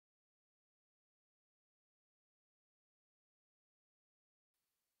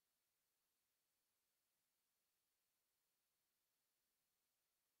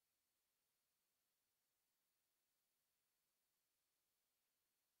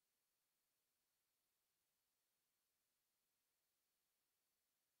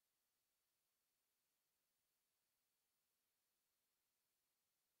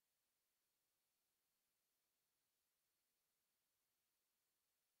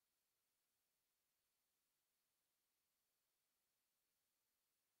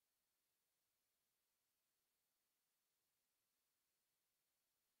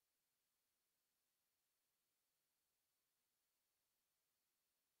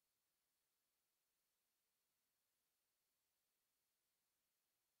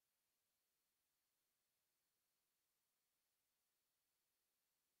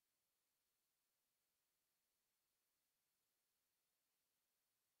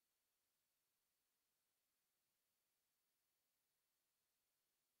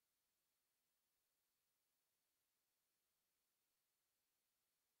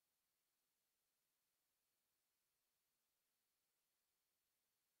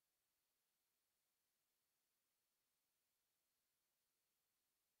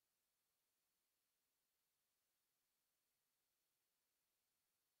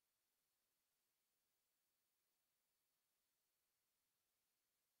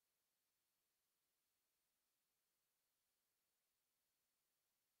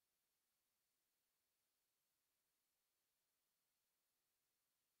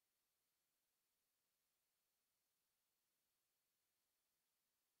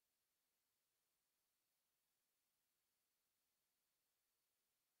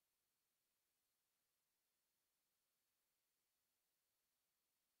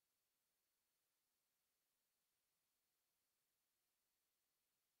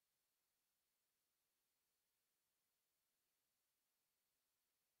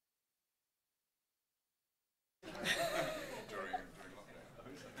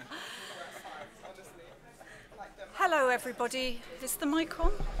Hello, everybody. Is the mic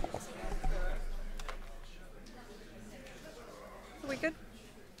on? Are we good?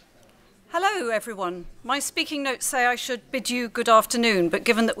 Hello, everyone. My speaking notes say I should bid you good afternoon, but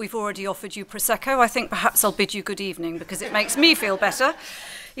given that we've already offered you Prosecco, I think perhaps I'll bid you good evening because it makes me feel better,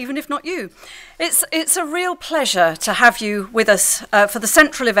 even if not you. It's a real pleasure to have you with us for the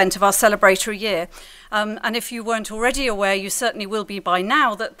central event of our celebratory year. And if you weren't already aware, you certainly will be by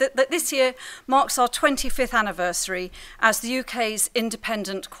now, that this year marks our 25th anniversary as the UK's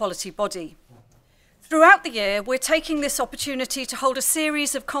independent quality body. Throughout the year, we're taking this opportunity to hold a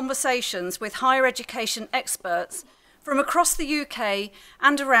series of conversations with higher education experts from across the UK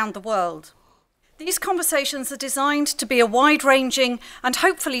and around the world. These conversations are designed to be a wide-ranging and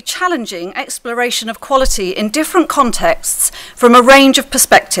hopefully challenging exploration of quality in different contexts from a range of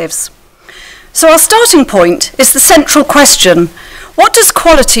perspectives. So our starting point is the central question: what does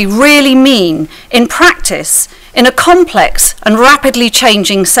quality really mean in practice in a complex and rapidly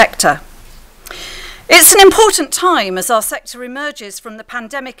changing sector? It's an important time as our sector emerges from the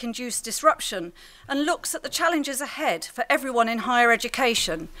pandemic-induced disruption and looks at the challenges ahead for everyone in higher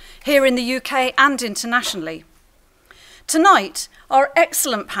education, here in the UK and internationally. Tonight, our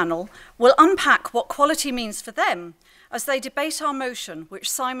excellent panel will unpack what quality means for them as they debate our motion,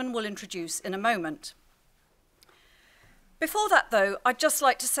 which Simon will introduce in a moment. Before that, though, I'd just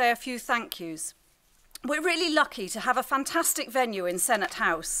like to say a few thank yous. We're really lucky to have a fantastic venue in Senate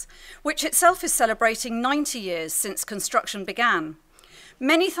House, which itself is celebrating 90 years since construction began.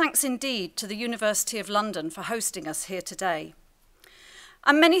 Many thanks indeed to the University of London for hosting us here today.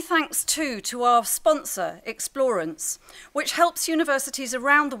 And many thanks too to our sponsor, Explorance, which helps universities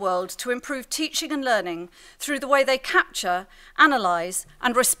around the world to improve teaching and learning through the way they capture, analyse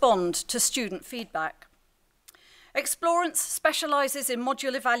and respond to student feedback. Explorance specialises in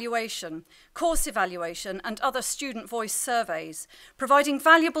module evaluation, course evaluation and other student voice surveys, providing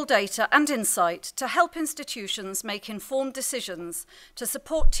valuable data and insight to help institutions make informed decisions to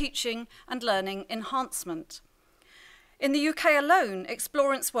support teaching and learning enhancement. In the UK alone,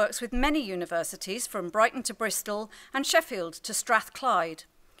 Explorance works with many universities from Brighton to Bristol and Sheffield to Strathclyde.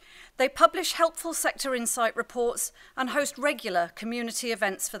 They publish helpful sector insight reports and host regular community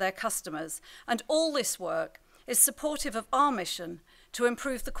events for their customers, and all this work is supportive of our mission to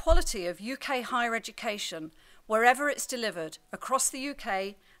improve the quality of UK higher education wherever it's delivered across the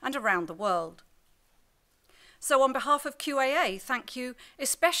UK and around the world. So on behalf of QAA, thank you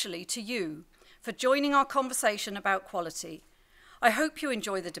especially to you for joining our conversation about quality. I hope you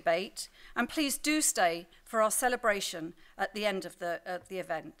enjoy the debate, and please do stay for our celebration at the end of the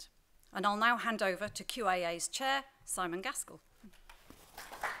event. And I'll now hand over to QAA's chair, Simon Gaskell.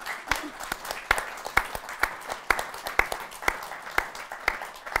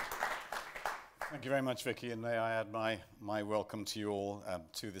 Thank you very much, Vicky, and may I add my welcome to you all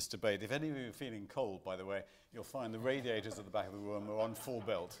to this debate. If any of you are feeling cold, by the way, you'll find the radiators at the back of the room are on full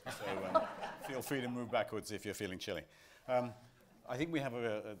belt, so feel free to move backwards if you're feeling chilly. I think we have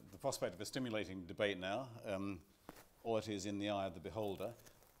the prospect of a stimulating debate now. Quality is in the eye of the beholder.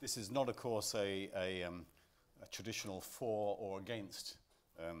 This is not, of course, a traditional for or against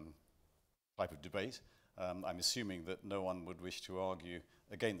type of debate. I'm assuming that no one would wish to argue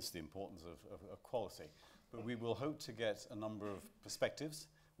against the importance of quality. But we will hope to get a number of perspectives.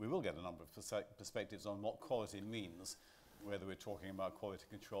 We will get a number of perspectives on what quality means, whether we're talking about quality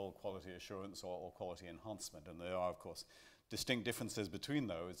control, quality assurance, or quality enhancement. And there are, of course, distinct differences between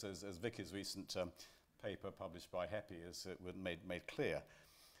those, as Vicky's recent paper published by HEPI has made clear.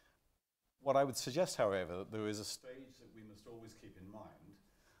 What I would suggest, however, that there is a stage that we must always keep in mind,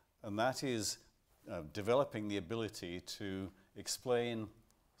 and that is developing the ability to explain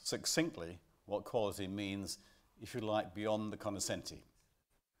succinctly what quality means, if you like, beyond the cognoscenti.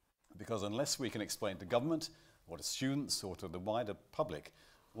 Because unless we can explain to government or to students or to the wider public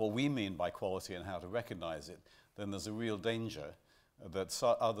what we mean by quality and how to recognize it, then there's a real danger that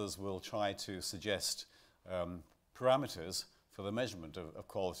others will try to suggest parameters for the measurement of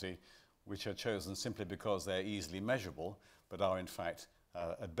quality which are chosen simply because they're easily measurable, but are in fact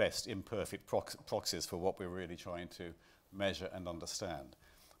at best imperfect proxies for what we're really trying to measure and understand.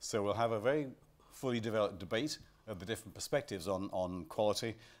 So we'll have a very fully developed debate of the different perspectives on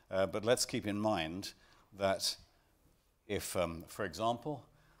quality, but let's keep in mind that if, for example,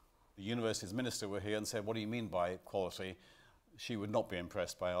 the university's minister were here and said, what do you mean by quality? She would not be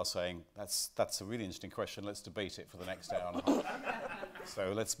impressed by our saying, that's a really interesting question, let's debate it for the next hour and a half.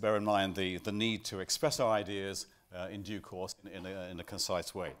 So let's bear in mind the need to express our ideas in due course in a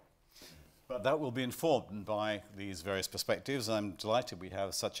concise way. But that will be informed by these various perspectives. I'm delighted we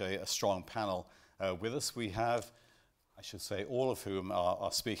have such a strong panel with us. We have, I should say, all of whom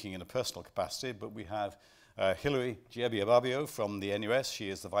are speaking in a personal capacity, but we have Hilary Gyebi-Ababio from the NUS. She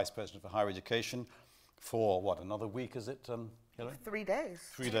is the Vice President for Higher Education for, what, another week, is it, Hilary? 3 days.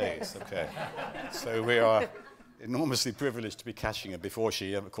 3 days, okay. So we are enormously privileged to be catching her before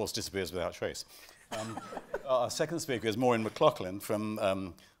she, of course, disappears without trace. Our second speaker is Maureen McLaughlin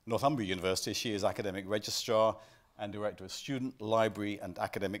from Northumbria University. She is Academic Registrar and Director of Student, Library and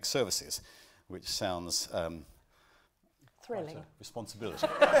Academic Services, which sounds thrilling. Responsibility.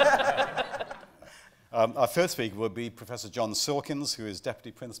 Our third speaker will be Professor John Sawkins, who is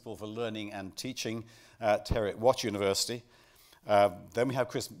Deputy Principal for Learning and Teaching at Heriot-Watt University. Then we have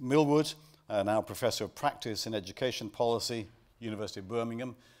Chris Millward, now Professor of Practice in Education Policy, University of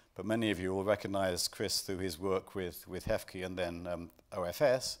Birmingham. But many of you will recognize Chris through his work with HEFCE and then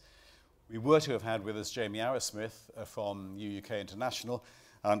OFS. We were to have had with us Jamie Arrowsmith from UUK International.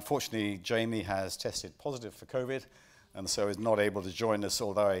 Unfortunately, Jamie has tested positive for COVID and so is not able to join us,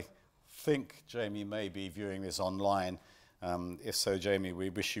 although I think Jamie may be viewing this online. If so, Jamie, we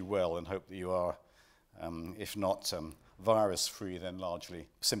wish you well and hope that you are, if not virus-free, then largely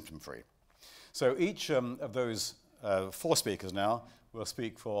symptom-free. So each of those 4 speakers now will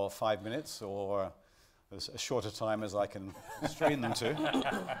speak for 5 minutes or as short a time as I can restrain them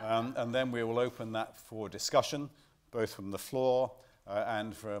to. And then we will open that for discussion, both from the floor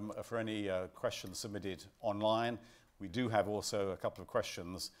and for any questions submitted online. We do have also a couple of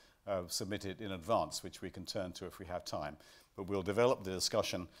questions submitted in advance, which we can turn to if we have time. But we'll develop the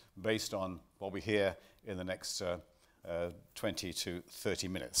discussion based on what we hear in the next 20 to 30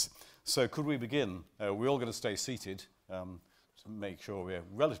 minutes. So could we begin? We're all going to stay seated to make sure we're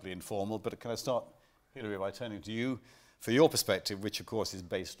relatively informal, but can I start, Hilary, by turning to you for your perspective, which of course is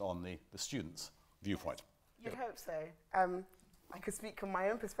based on the student's viewpoint. You'd hope so. I could speak from my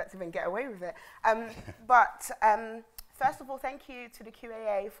own perspective and get away with it. First of all, thank you to the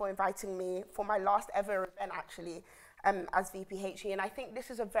QAA for inviting me for my last ever event, actually, as VPHE. And I think this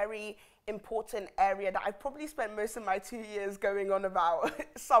is a very important area that I've probably spent most of my 2 years going on about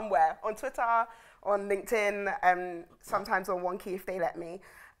somewhere, on Twitter, on LinkedIn, sometimes on Wonky if they let me.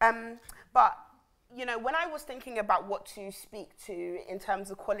 But you know, when I was thinking about what to speak to in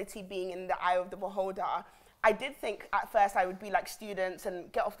terms of quality being in the eye of the beholder, I did think at first I would be like students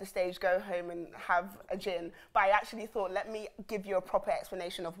and get off the stage, go home and have a gin. But I actually thought, let me give you a proper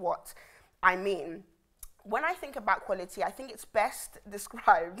explanation of what I mean. When I think about quality, I think it's best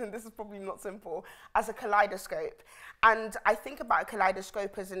described, and this is probably not simple, as a kaleidoscope. And I think about a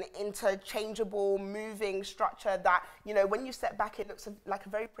kaleidoscope as an interchangeable, moving structure that, you know, when you step back, it looks like a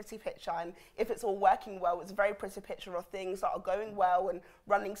very pretty picture. And if it's all working well, it's a very pretty picture of things that are going well and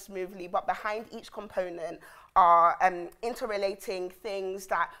running smoothly. But behind each component are interrelating things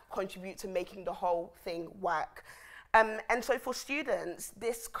that contribute to making the whole thing work. And so for students,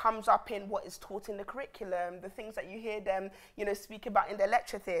 this comes up in what is taught in the curriculum, the things that you hear them, you know, speak about in their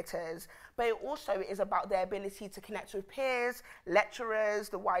lecture theatres. But it also is about their ability to connect with peers, lecturers,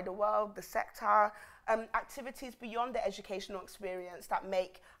 the wider world, the sector, activities beyond the educational experience that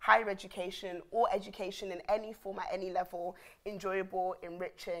make higher education or education in any form at any level enjoyable,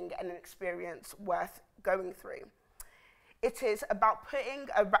 enriching, and an experience worth going through. It is about putting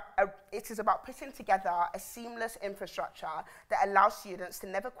together a seamless infrastructure that allows students to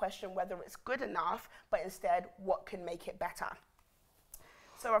never question whether it's good enough, but instead what can make it better.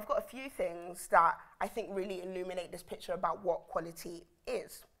 So I've got a few things that I think really illuminate this picture about what quality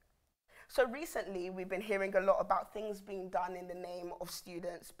is. So recently, we've been hearing a lot about things being done in the name of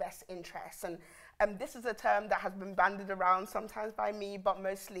students' best interests. And this is a term that has been bandied around sometimes by me, but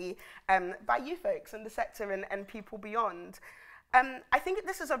mostly by you folks in the sector and people beyond. I think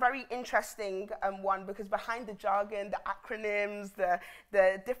this is a very interesting one because behind the jargon, the acronyms,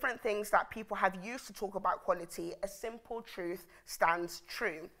 the different things that people have used to talk about quality, a simple truth stands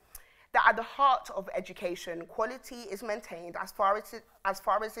true. That at the heart of education, quality is maintained as far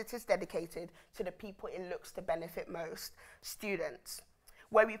as it is dedicated to the people it looks to benefit most, students.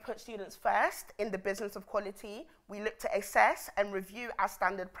 Where we put students first in the business of quality, we look to assess and review as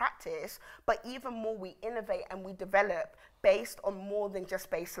standard practice, but even more we innovate and we develop based on more than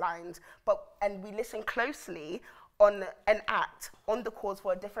just baselines, and we listen closely on and act on the calls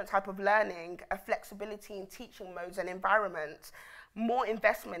for a different type of learning, a flexibility in teaching modes and environments, more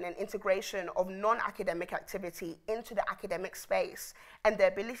investment and integration of non-academic activity into the academic space, and the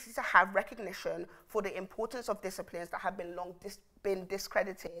ability to have recognition for the importance of disciplines that have been long been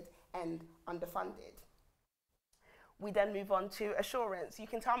discredited and underfunded. We then move on to assurance. You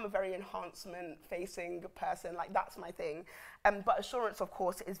can tell I'm a very enhancement-facing person, like that's my thing. But assurance, of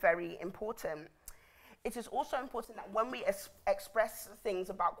course, is very important. It is also important that when we express things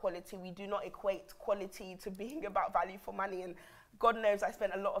about quality, we do not equate quality to being about value for money. And God knows I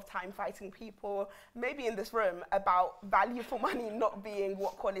spent a lot of time fighting people, maybe in this room, about value for money not being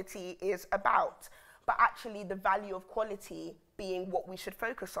what quality is about, but actually the value of quality being what we should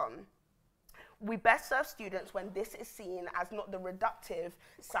focus on. We best serve students when this is seen as not the reductive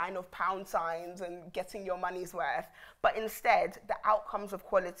sign of pound signs and getting your money's worth, but instead the outcomes of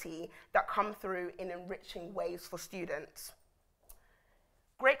quality that come through in enriching ways for students.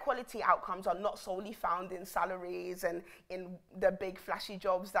 Great quality outcomes are not solely found in salaries and in the big flashy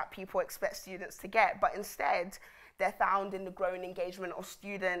jobs that people expect students to get, but instead they're found in the growing engagement of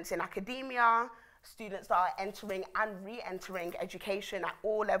students in academia, students that are entering and re-entering education at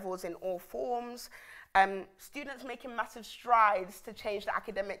all levels in all forms, students making massive strides to change the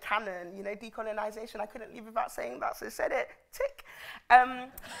academic canon, you know, decolonization, I couldn't leave without saying that, so said it, tick.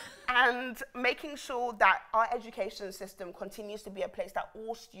 And making sure that our education system continues to be a place that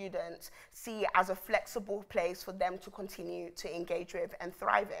all students see as a flexible place for them to continue to engage with and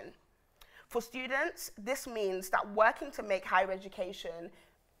thrive in. For students, this means that working to make higher education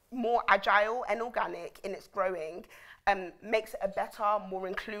more agile and organic in its growing makes it a better, more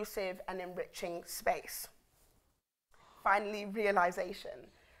inclusive and enriching space. Finally, realization.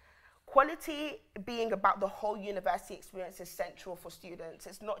 Quality being about the whole university experience is central for students.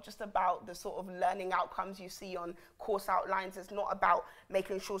 It's not just about the sort of learning outcomes you see on course outlines. It's not about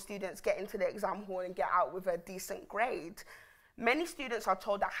making sure students get into the exam hall and get out with a decent grade. Many students are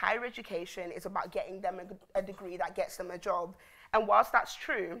told that higher education is about getting them a degree that gets them a job. And whilst that's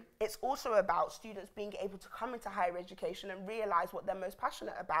true, it's also about students being able to come into higher education and realize what they're most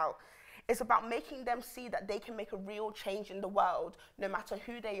passionate about. It's about making them see that they can make a real change in the world, no matter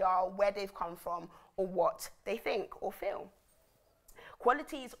who they are, where they've come from, or what they think or feel.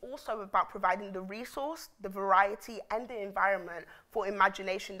 Quality is also about providing the resource, the variety, and the environment for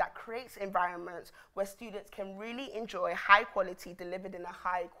imagination that creates environments where students can really enjoy high quality delivered in a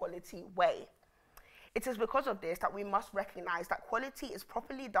high quality way. It is because of this that we must recognize that quality is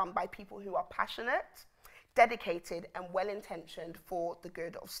properly done by people who are passionate, dedicated, and well-intentioned for the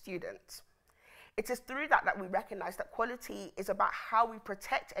good of students. It is through that that we recognize that quality is about how we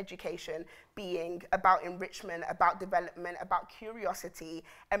protect education, being about enrichment, about development, about curiosity,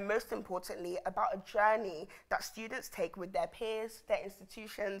 and most importantly, about a journey that students take with their peers, their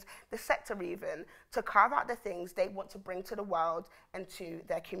institutions, the sector even, to carve out the things they want to bring to the world and to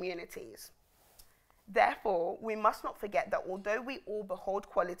their communities. Therefore, we must not forget that although we all behold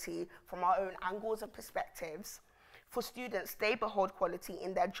quality from our own angles and perspectives, for students, they behold quality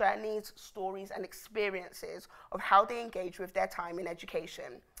in their journeys, stories, and experiences of how they engage with their time in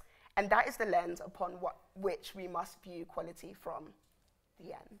education. And that is the lens upon which we must view quality from.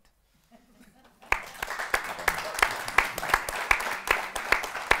 The end.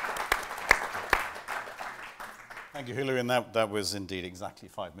 Thank you, Hilary, and that was indeed exactly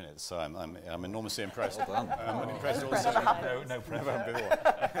 5 minutes, so I'm enormously impressed. Well done. I'm impressed also. No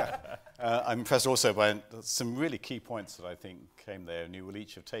pressure. I'm impressed also by some really key points that I think came there, and you will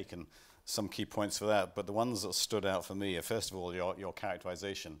each have taken some key points for that, but the ones that stood out for me are, first of all, your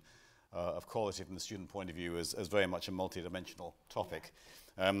characterization of quality from the student point of view as very much a multidimensional topic.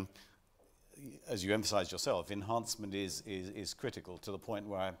 As you emphasized yourself, enhancement is critical to the point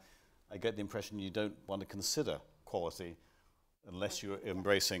where I get the impression you don't want to consider quality unless you're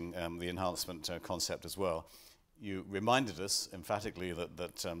embracing the enhancement concept as well. You reminded us emphatically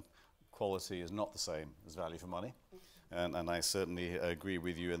that quality is not the same as value for money, and I certainly agree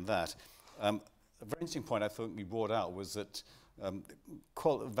with you in that. A very interesting point I thought you brought out was that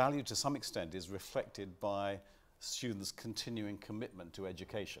value to some extent is reflected by students' continuing commitment to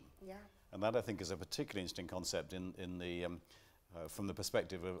education. Yeah. And that I think is a particularly interesting concept from the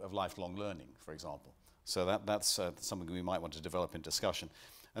perspective of lifelong learning, for example. So that's something we might want to develop in discussion.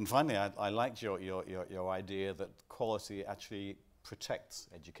 And finally, I liked your idea that quality actually protects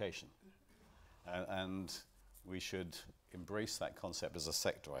education. And we should embrace that concept as a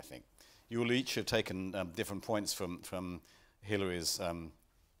sector, I think. You will each have taken different points from Hilary's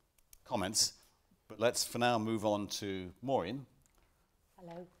comments, but let's for now move on to Maureen.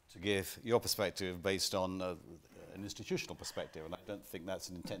 Hello. To give your perspective based on an institutional perspective, and I don't think that's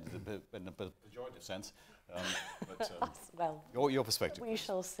intended in a pejorative sense, but well, your perspective. We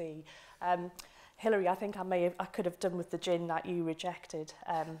shall see. Hilary, I think I could have done with the gin that you rejected.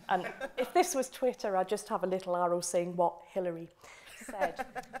 And if this was Twitter, I'd just have a little arrow saying what Hilary said.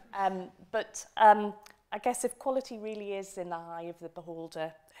 But I guess if quality really is in the eye of the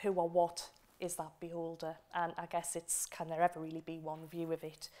beholder, who or what is that beholder? And I guess can there ever really be one view of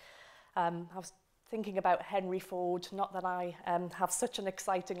it? I was thinking about Henry Ford, not that I have such an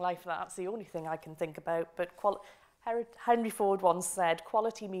exciting life that that's the only thing I can think about, but Henry Ford once said,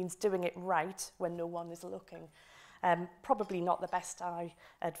 quality means doing it right when no one is looking. Probably not the best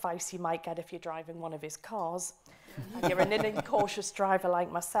advice you might get if you're driving one of his cars, and you're an incautious driver like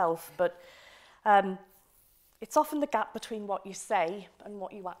myself, but it's often the gap between what you say and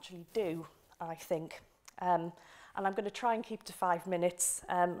what you actually do, I think. And I'm going to try and keep to 5 minutes.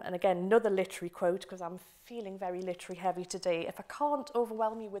 And again, another literary quote, because I'm feeling very literary heavy today. If I can't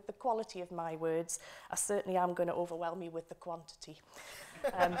overwhelm you with the quality of my words, I certainly am going to overwhelm you with the quantity.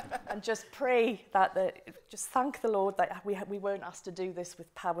 And just pray that, just thank the Lord that we weren't asked to do this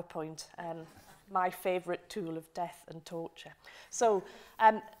with PowerPoint, my favourite tool of death and torture. So,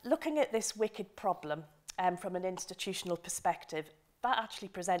 looking at this wicked problem from an institutional perspective, that actually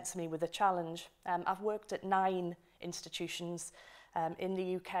presents me with a challenge. I've worked at 9 institutions in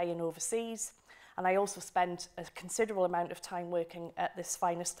the UK and overseas, and I also spent a considerable amount of time working at this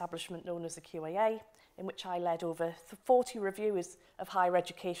fine establishment known as the QAA, in which I led over 40 reviews of higher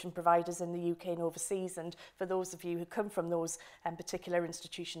education providers in the UK and overseas. And for those of you who come from those particular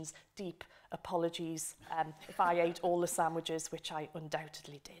institutions, deep apologies if I ate all the sandwiches, which I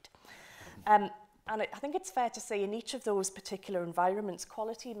undoubtedly did. And I think it's fair to say in each of those particular environments,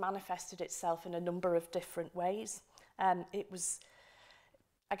 quality manifested itself in a number of different ways. It was,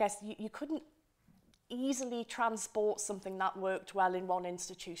 I guess, you couldn't easily transport something that worked well in one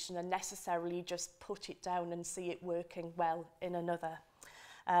institution and necessarily just put it down and see it working well in another.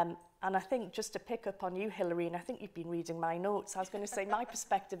 And I think just to pick up on you, Hilary, and I think you've been reading my notes, I was going to say my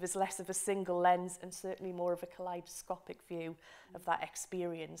perspective is less of a single lens and certainly more of a kaleidoscopic view of that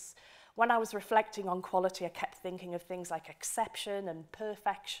experience. When I was reflecting on quality, I kept thinking of things like exception and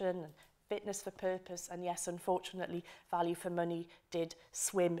perfection and fitness for purpose, and yes, unfortunately, value for money did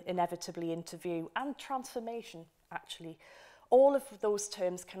swim inevitably into view, and transformation, actually. All of those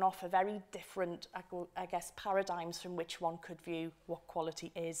terms can offer very different, I guess, paradigms from which one could view what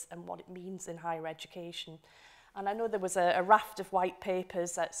quality is and what it means in higher education. And I know there was a raft of white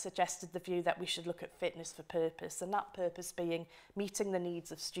papers that suggested the view that we should look at fitness for purpose, and that purpose being meeting the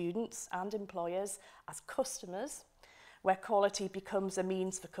needs of students and employers as customers, where quality becomes a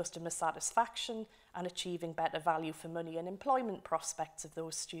means for customer satisfaction and achieving better value for money and employment prospects of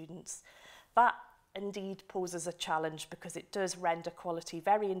those students. That indeed poses a challenge because it does render quality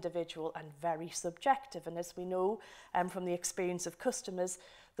very individual and very subjective. And as we know from the experience of customers,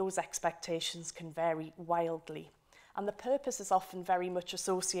 those expectations can vary wildly. And the purpose is often very much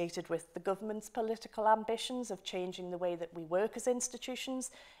associated with the government's political ambitions of changing the way that we work as institutions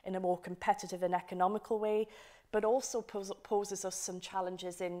in a more competitive and economical way, but also poses us some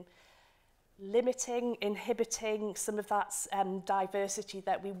challenges in limiting, inhibiting some of that diversity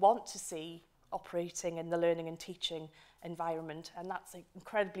that we want to see operating in the learning and teaching environment. And that's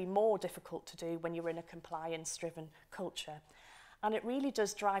incredibly more difficult to do when you're in a compliance-driven culture. And it really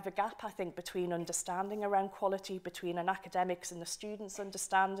does drive a gap, I think, between understanding around quality, between an academic's and the student's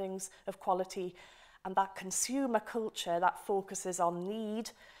understandings of quality, and that consumer culture that focuses on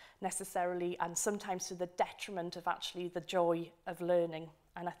need necessarily, and sometimes to the detriment of actually the joy of learning.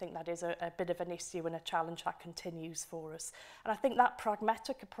 And I think that is a bit of an issue and a challenge that continues for us. And I think that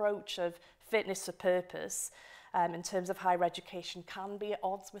pragmatic approach of fitness for purpose in terms of higher education can be at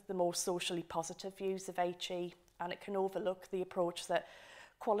odds with the more socially positive views of HE, and it can overlook the approach that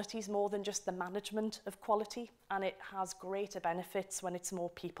quality is more than just the management of quality, and it has greater benefits when it's more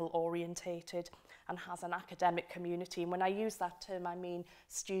people orientated and has an academic community. And when I use that term, I mean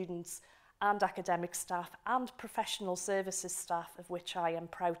students and academic staff and professional services staff, of which I am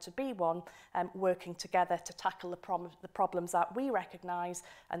proud to be one, working together to tackle the problems that we recognise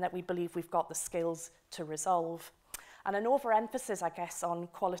and that we believe we've got the skills to resolve. And an overemphasis, I guess, on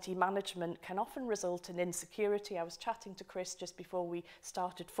quality management can often result in insecurity. I was chatting to Chris just before we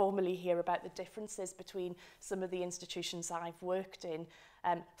started formally here about the differences between some of the institutions I've worked in.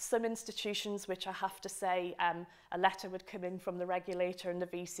 Some institutions, which I have to say, a letter would come in from the regulator and the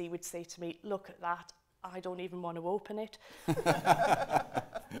VC would say to me, look at that, I don't even want to open it.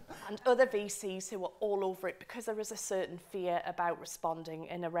 And other VCs who are all over it because there is a certain fear about responding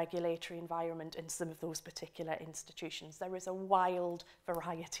in a regulatory environment in some of those particular institutions. There is a wild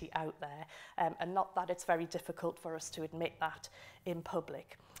variety out there, and not that it's very difficult for us to admit that in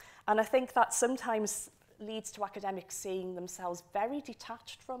public. And I think that sometimes leads to academics seeing themselves very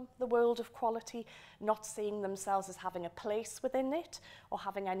detached from the world of quality, not seeing themselves as having a place within it or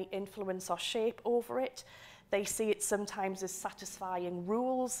having any influence or shape over it. They see it sometimes as satisfying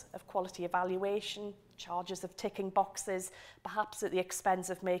rules of quality evaluation, charges of ticking boxes, perhaps at the expense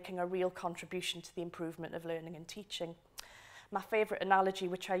of making a real contribution to the improvement of learning and teaching. My favourite analogy,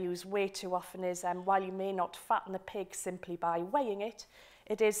 which I use way too often, is while you may not fatten a pig simply by weighing it,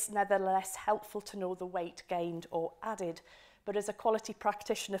 it is nevertheless helpful to know the weight gained or added. But as a quality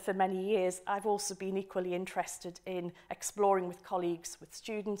practitioner for many years, I've also been equally interested in exploring with colleagues, with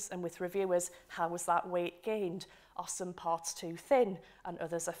students and with reviewers, how was that weight gained? Are some parts too thin and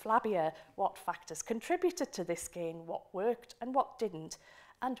others are flabbier? What factors contributed to this gain? What worked and what didn't?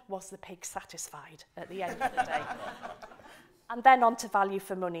 And was the pig satisfied at the end of the day? And then on to value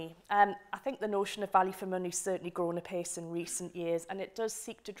for money. I think the notion of value for money has certainly grown apace in recent years, and it does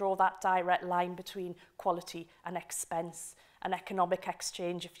seek to draw that direct line between quality and expense, an economic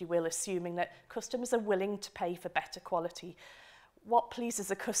exchange, if you will, assuming that customers are willing to pay for better quality. What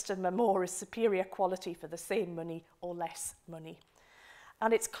pleases a customer more is superior quality for the same money or less money.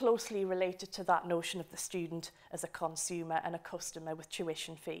 And it's closely related to that notion of the student as a consumer and a customer with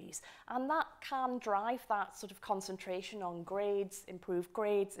tuition fees. And that can drive that sort of concentration on grades, improve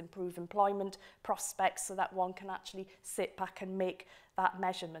employment prospects, so that one can actually sit back and make that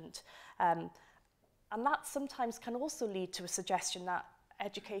measurement. And that sometimes can also lead to a suggestion that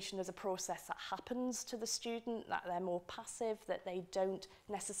education is a process that happens to the student, that they're more passive, that they don't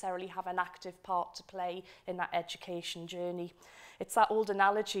necessarily have an active part to play in that education journey. It's that old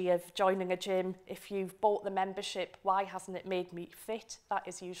analogy of joining a gym. If you've bought the membership, why hasn't it made me fit? That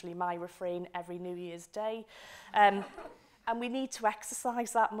is usually my refrain every New Year's Day. And we need to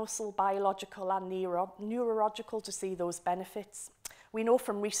exercise that muscle, biological and neurological, to see those benefits. We know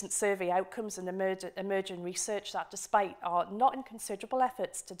from recent survey outcomes and emerging research that despite our not inconsiderable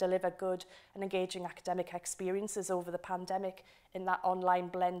efforts to deliver good and engaging academic experiences over the pandemic in that online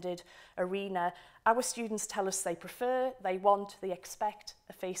blended arena, our students tell us they prefer, they want, they expect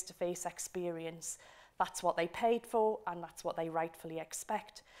a face-to-face experience. That's what they paid for and that's what they rightfully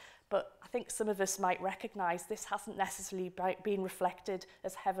expect. But I think some of us might recognise this hasn't necessarily been reflected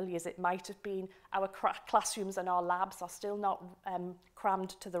as heavily as it might have been. Our classrooms and our labs are still not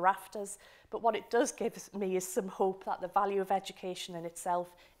crammed to the rafters. But what it does give me is some hope that the value of education in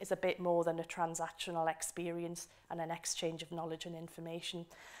itself is a bit more than a transactional experience and an exchange of knowledge and information.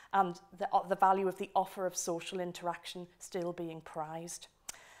 And the value of the offer of social interaction still being prized.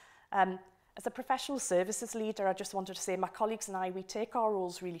 As a professional services leader, I just wanted to say my colleagues and I, we take our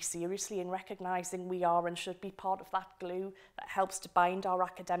roles really seriously in recognising we are and should be part of that glue that helps to bind our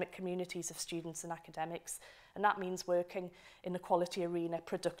academic communities of students and academics. And that means working in the quality arena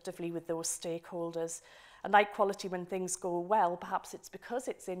productively with those stakeholders. And like quality, when things go well, perhaps it's because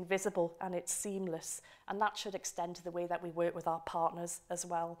it's invisible and it's seamless. And that should extend to the way that we work with our partners as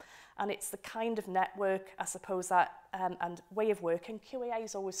well. And it's the kind of network, I suppose, that and way of working QAA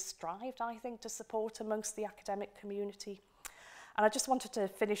has always strived, I think, to support amongst the academic community. And I just wanted to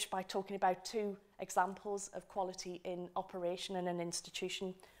finish by talking about two examples of quality in operation in an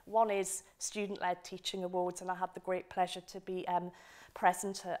institution. One is student-led teaching awards, and I had the great pleasure to be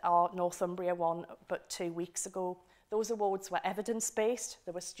present at our Northumbria one but 2 weeks ago. Those awards were evidence-based,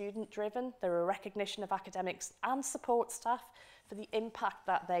 they were student-driven, they were a recognition of academics and support staff for the impact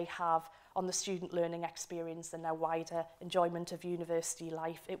that they have on the student learning experience and their wider enjoyment of university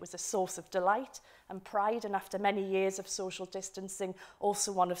life. It was a source of delight and pride, and after many years of social distancing,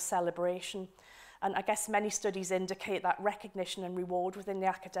 also one of celebration. And I guess many studies indicate that recognition and reward within the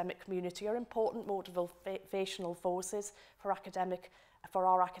academic community are important motivational forces for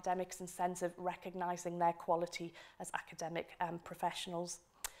our academics in sense of recognising their quality as academic professionals.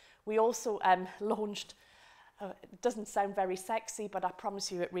 We also launched, it doesn't sound very sexy, but I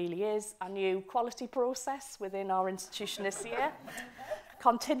promise you it really is, a new quality process within our institution this year.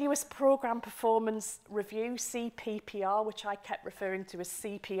 Continuous Programme Performance Review, CPPR, which I kept referring to as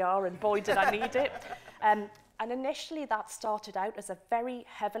CPR, and boy did I need it. And initially that started out as a very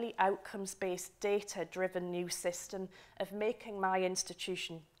heavily outcomes-based, data-driven new system of making my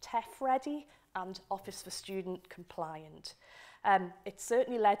institution TEF ready and Office for Student compliant. It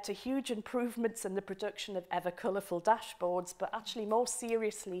certainly led to huge improvements in the production of ever colourful dashboards, but actually more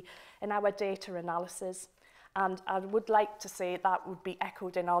seriously in our data analysis. And I would like to say that would be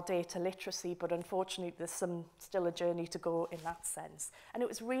echoed in our data literacy, but unfortunately there's still a journey to go in that sense. And it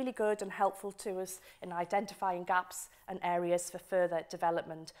was really good and helpful to us in identifying gaps and areas for further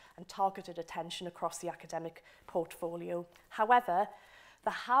development and targeted attention across the academic portfolio. However, The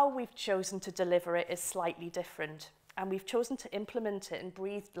how we've chosen to deliver it is slightly different, and we've chosen to implement it and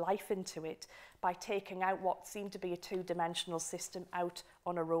breathe life into it by taking out what seemed to be a two-dimensional system out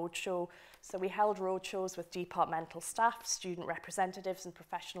on a roadshow. So we held roadshows with departmental staff, student representatives and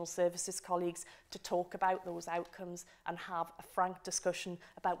professional services colleagues to talk about those outcomes and have a frank discussion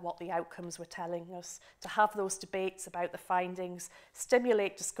about what the outcomes were telling us, to have those debates about the findings,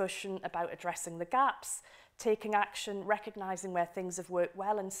 stimulate discussion about addressing the gaps, taking action, recognising where things have worked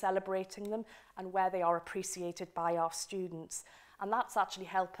well and celebrating them, and where they are appreciated by our students. And that's actually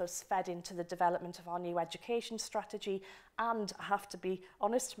helped us fed into the development of our new education strategy, and I have to be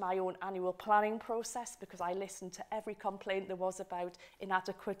honest, my own annual planning process, because I listened to every complaint there was about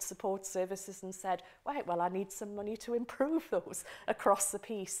inadequate support services and said, right, well, I need some money to improve those across the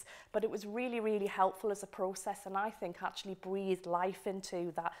piece. But it was really, really helpful as a process, and I think actually breathed life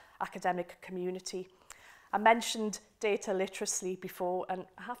into that academic community. I mentioned data literacy before, and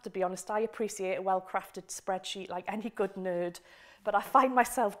I have to be honest, I appreciate a well-crafted spreadsheet like any good nerd, but I find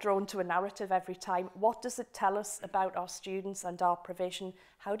myself drawn to a narrative every time. What does it tell us about our students and our provision?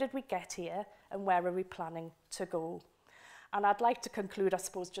 How did we get here, and where are we planning to go? And I'd like to conclude, I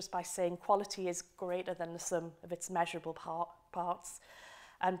suppose, just by saying quality is greater than the sum of its measurable parts.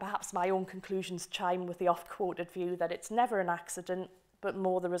 And perhaps my own conclusions chime with the oft-quoted view that it's never an accident, but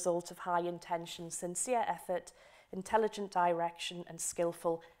more the result of high intention, sincere effort, intelligent direction, and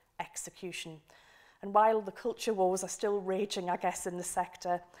skillful execution. And while the culture wars are still raging, I guess, in the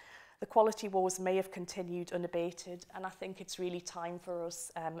sector, the quality wars may have continued unabated, and I think it's really time for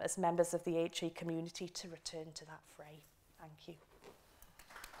us as members of the HE community to return to that fray. Thank you.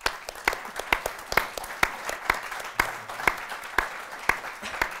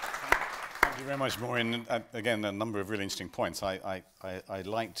 Thank you very much, Maureen. Again, a number of really interesting points. I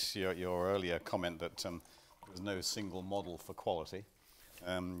liked your earlier comment that there's no single model for quality.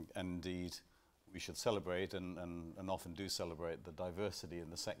 Indeed, we should celebrate and often do celebrate the diversity in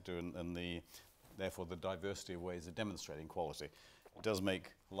the sector and therefore the diversity of ways of demonstrating quality. It does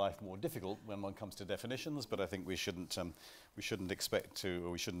make life more difficult when one comes to definitions, but I think we shouldn't expect to,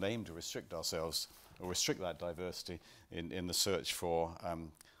 or we shouldn't aim to restrict ourselves or restrict that diversity in the search for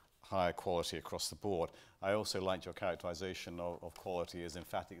higher quality across the board. I also liked your characterization of quality as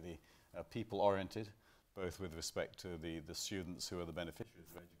emphatically people-oriented, both with respect to the students who are the beneficiaries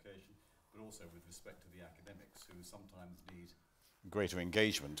of education, but also with respect to the academics who sometimes need greater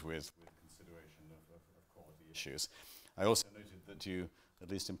engagement with consideration of quality issues. I also noted that you, at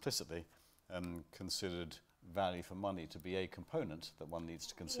least implicitly, considered value for money to be a component that one needs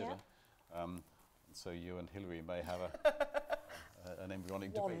to consider. Yeah. So you and Hilary may have an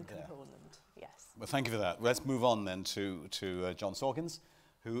embryonic debate there. One component, yes. Well, thank you for that. Let's move on then to John Sawkins,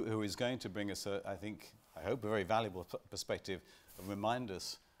 who is going to bring us, I hope, a very valuable perspective and remind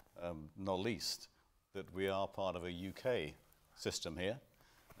us, not least, that we are part of a UK system here,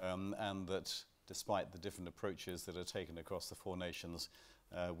 and that despite the different approaches that are taken across the four nations,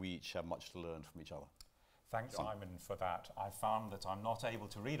 we each have much to learn from each other. Thanks, Simon, for that. I found that I'm not able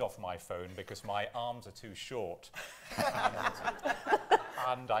to read off my phone because my arms are too short.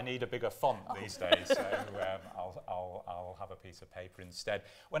 And I need a bigger font these days, so I'll have a piece of paper instead.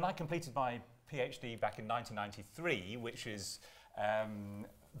 When I completed my PhD back in 1993, which is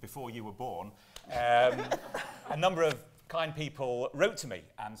before you were born, a number of kind people wrote to me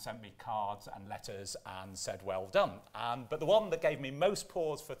and sent me cards and letters and said, well done. But the one that gave me most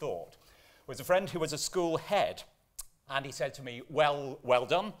pause for thought was a friend who was a school head, and he said to me, well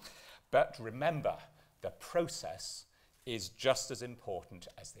done, but remember, the process is just as important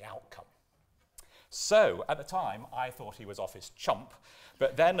as the outcome. So, at the time, I thought he was off his chump,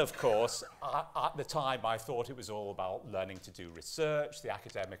 but then, of course, at the time, I thought it was all about learning to do research, the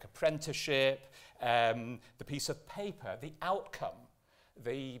academic apprenticeship, the piece of paper, the outcome,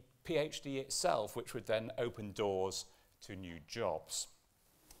 the PhD itself, which would then open doors to new jobs.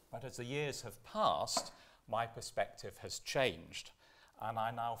 But as the years have passed, my perspective has changed, and I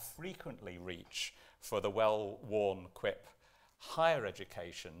now frequently reach for the well-worn quip, higher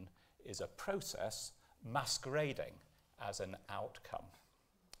education is a process masquerading as an outcome.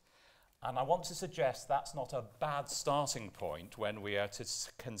 And I want to suggest that's not a bad starting point when we are to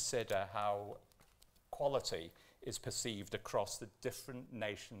consider how quality is perceived across the different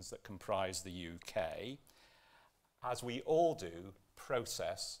nations that comprise the UK, as we all do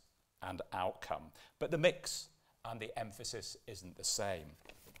process and outcome. But the mix and the emphasis isn't the same.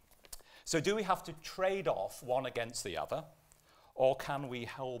 So do we have to trade off one against the other, or can we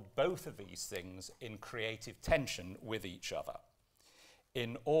hold both of these things in creative tension with each other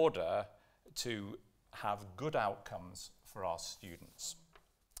in order to have good outcomes for our students?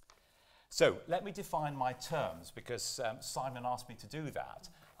 So let me define my terms, because Simon asked me to do that.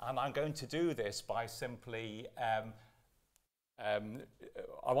 And I'm going to do this by simply, I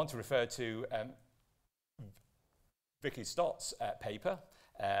want to refer to Vicky Stott's paper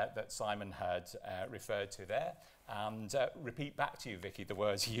that Simon had referred to there, and repeat back to you, Vicky, the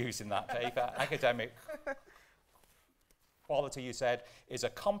words used in that paper. Academic quality, you said, is a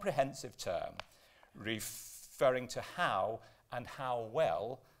comprehensive term referring to how and how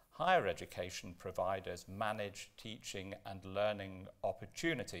well higher education providers manage teaching and learning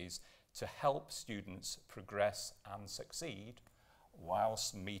opportunities to help students progress and succeed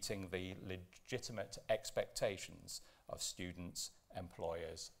whilst meeting the legitimate expectations of students,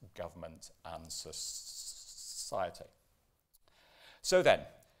 employers, government and society. So then,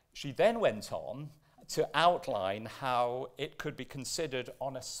 she then went on to outline how it could be considered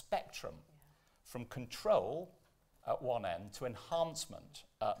on a spectrum from control at one end to enhancement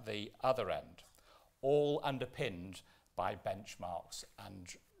at the other end, all underpinned by benchmarks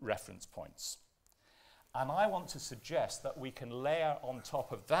and reference points. And I want to suggest that we can layer on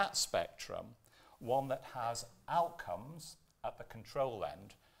top of that spectrum one that has outcomes at the control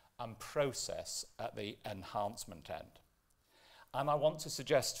end and process at the enhancement end. And I want to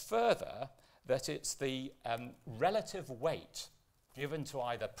suggest further that it's the relative weight given to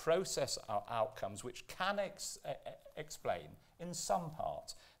either process or outcomes which can explain, in some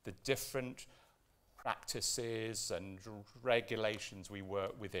part, the different practices and regulations we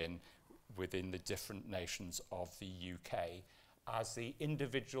work within the different nations of the UK as the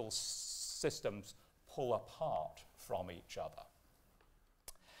individual systems pull apart from each other.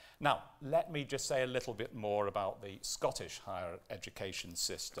 Now, let me just say a little bit more about the Scottish higher education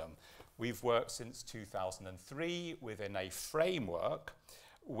system. We've worked since 2003 within a framework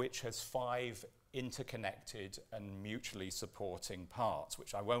which has 5 interconnected and mutually supporting parts,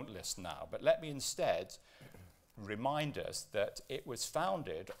 which I won't list now, but let me instead remind us that it was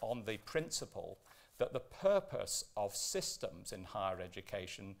founded on the principle that the purpose of systems in higher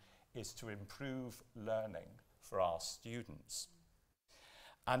education is to improve learning for our students.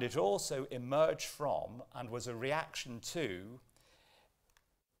 And it also emerged from and was a reaction to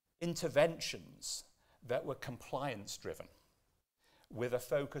interventions that were compliance driven, with a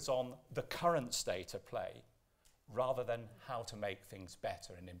focus on the current state of play rather than how to make things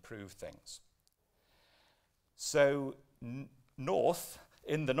better and improve things. So in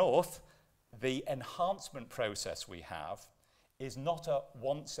the north, the enhancement process we have is not a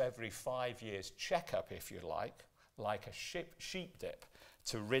once every 5 years checkup, if you like a sheep dip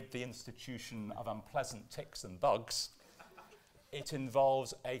to rid the institution of unpleasant ticks and bugs. It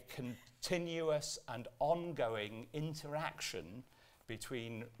involves a continuous and ongoing interaction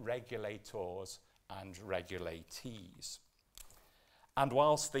between regulators and regulatees. And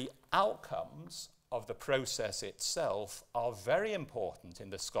whilst the outcomes of the process itself are very important in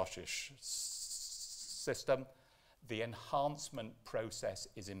the Scottish system, the enhancement process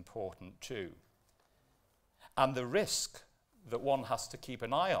is important too. And the risk that one has to keep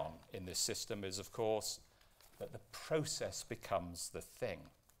an eye on in this system is, of course, that the process becomes the thing.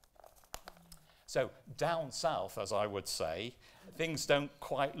 So down south, as I would say, things don't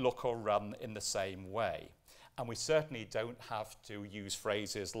quite look or run in the same way. And we certainly don't have to use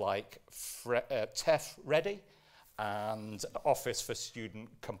phrases like TEF ready and Office for Student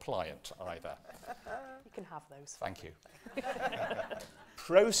compliant either. You can have those. Thank you.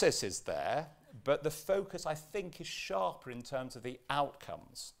 Process is there, but the focus, I think, is sharper in terms of the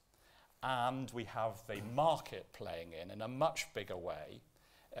outcomes. And we have the market playing in a much bigger way,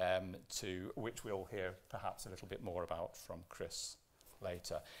 which we'll hear perhaps a little bit more about from Chris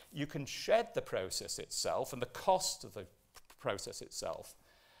later. You can shed the process itself and the cost of the process itself,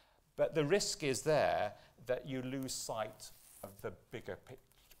 but the risk is there that you lose sight of the bigger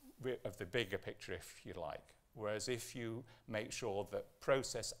picture, if you like. Whereas if you make sure that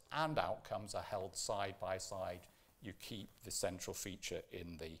process and outcomes are held side by side, you keep the central feature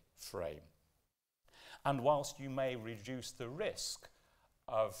in the frame. And whilst you may reduce the risk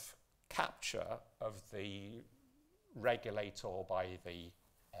of capture of the regulator by the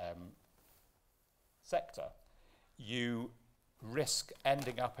sector, you risk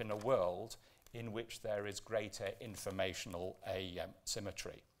ending up in a world in which there is greater informational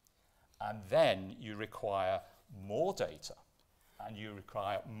asymmetry. And then you require more data, and you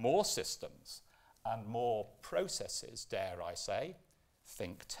require more systems and more processes, dare I say,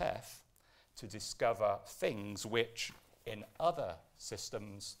 think TEF, to discover things which in other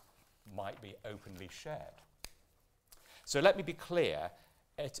systems might be openly shared. So let me be clear,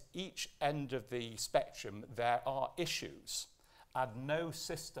 at each end of the spectrum there are issues, And no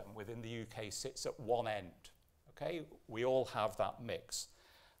system within the UK sits at one end. Okay, we all have that mix.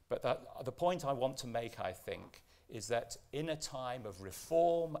 But the point I want to make, I think, is that in a time of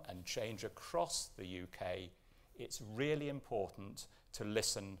reform and change across the UK, it's really important to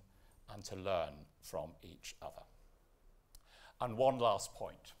listen and to learn from each other. And one last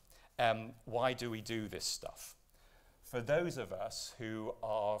point. Why do we do this stuff? For those of us who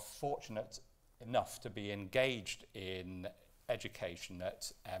are fortunate enough to be engaged in education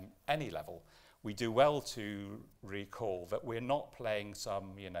at any level, we do well to recall that we're not playing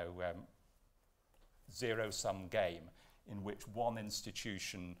some, zero-sum game in which one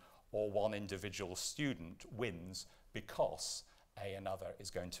institution or one individual student wins because another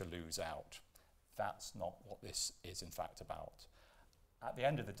is going to lose out. That's not what this is in fact about. At the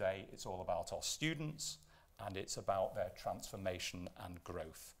end of the day, it's all about our students, and it's about their transformation and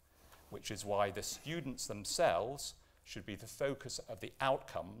growth, which is why the students themselves should be the focus of the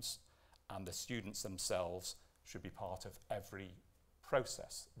outcomes, and the students themselves should be part of every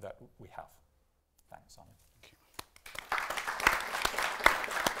process that we have. Thanks, Simon.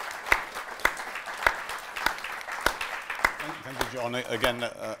 Thank you, John. Again,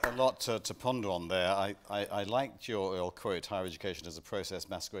 a lot to ponder on there. I liked your quote, higher education as a process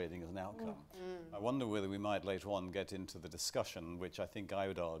masquerading as an outcome. I wonder whether we might later on get into the discussion, which I think I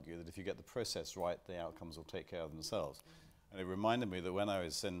would argue that if you get the process right, the outcomes will take care of themselves. And it reminded me that when I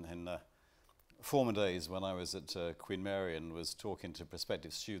was in former days, when I was at Queen Mary and was talking to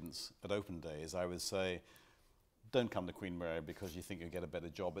prospective students at open days, I would say, don't come to Queen Mary because you think you'll get a better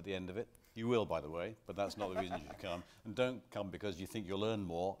job at the end of it. You will, by the way, but that's not the reason you should come. And don't come because you think you'll learn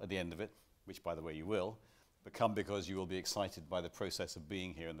more at the end of it, which, by the way, you will, but come because you will be excited by the process of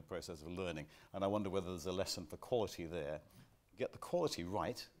being here and the process of learning. And I wonder whether there's a lesson for quality there. Get the quality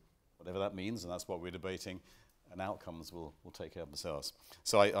right, whatever that means, and that's what we're debating, and outcomes will take care of themselves.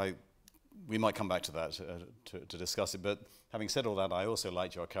 So we might come back to that to discuss it, but having said all that, I also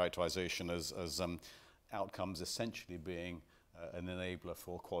liked your characterization as outcomes essentially being an enabler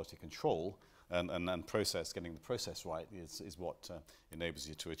for quality control, and process, getting the process right is what enables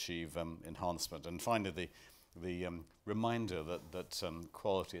you to achieve enhancement. And finally, the reminder that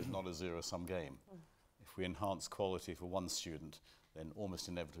quality is not a zero-sum game. If we enhance quality for one student, then almost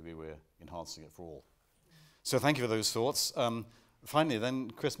inevitably we're enhancing it for all. So thank you for those thoughts. Finally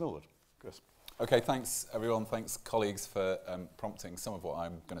then, Chris Millward. Chris. Okay, thanks everyone, thanks colleagues for prompting some of what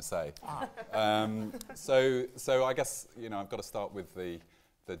I'm going to say. So I guess, I've got to start with the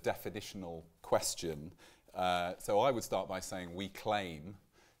definitional question. So I would start by saying we claim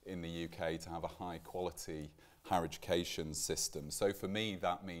in the UK to have a high quality higher education system. So for me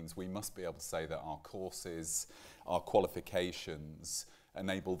that means we must be able to say that our courses, our qualifications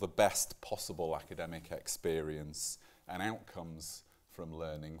enable the best possible academic experience and outcomes from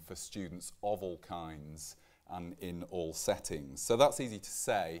learning for students of all kinds and in all settings. So that's easy to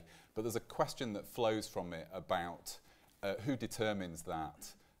say, but there's a question that flows from it about who determines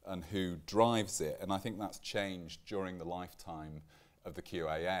that and who drives it, and I think that's changed during the lifetime of the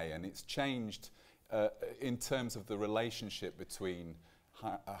QAA, and it's changed in terms of the relationship between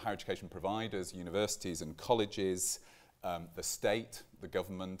higher education providers, universities and colleges, the state, the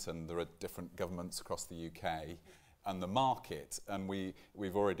government, and there are different governments across the UK, and the market. And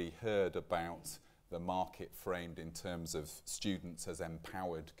we've already heard about the market framed in terms of students as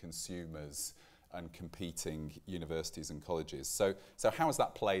empowered consumers and competing universities and colleges. So how has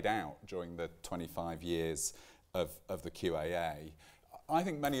that played out during the 25 years of the QAA? I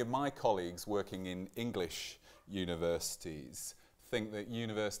think many of my colleagues working in English universities think that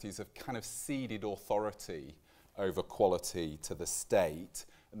universities have kind of ceded authority over quality to the state,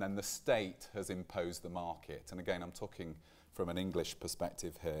 and then the state has imposed the market. And again, I'm talking from an English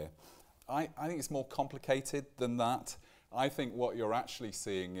perspective here. I think it's more complicated than that. I think what you're actually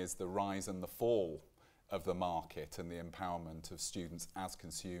seeing is the rise and the fall of the market and the empowerment of students as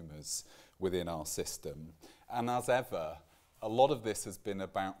consumers within our system. And as ever, a lot of this has been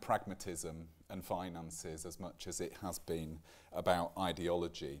about pragmatism and finances as much as it has been about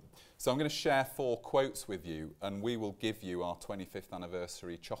ideology. So I'm going to share 4 quotes with you, and we will give you our 25th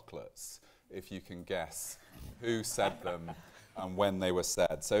anniversary chocolates if you can guess who said them and when they were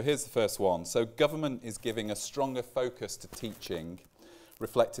said. So here's the first one. So government is giving a stronger focus to teaching,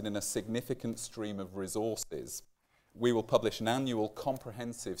 reflected in a significant stream of resources. We will publish an annual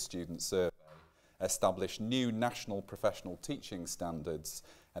comprehensive student survey, establish new national professional teaching standards,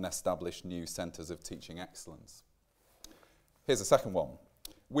 and establish new centres of teaching excellence. Here's a second one.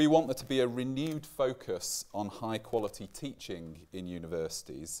 We want there to be a renewed focus on high-quality teaching in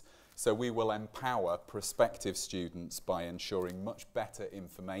universities, so we will empower prospective students by ensuring much better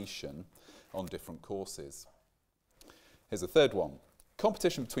information on different courses. Here's a third one.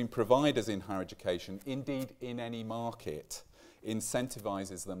 Competition between providers in higher education, indeed in any market,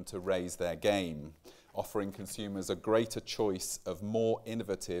 incentivises them to raise their game, offering consumers a greater choice of more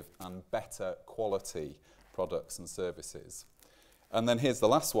innovative and better quality products and services. And then here's the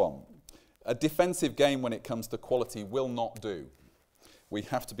last one. A defensive game when it comes to quality will not do. We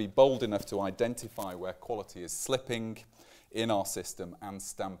have to be bold enough to identify where quality is slipping in our system and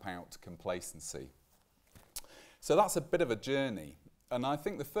stamp out complacency. So that's a bit of a journey. And I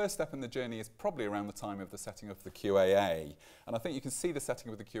think the first step in the journey is probably around the time of the setting up of the QAA. And I think you can see the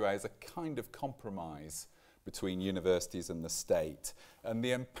setting up of the QAA as a kind of compromise between universities and the state. And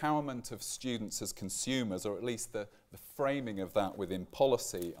the empowerment of students as consumers, or at least the framing of that within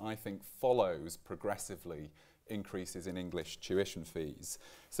policy, I think follows progressively increases in English tuition fees.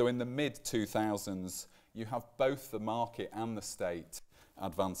 So in the mid-2000s, you have both the market and the state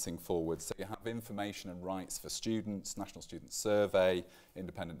advancing forward. So you have information and rights for students, National Student Survey,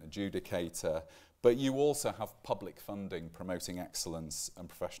 independent adjudicator, but you also have public funding promoting excellence and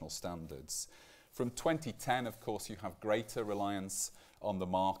professional standards. From 2010, of course, you have greater reliance on the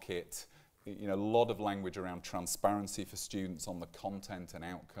market, a lot of language around transparency for students on the content and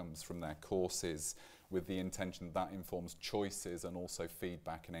outcomes from their courses, with the intention that informs choices and also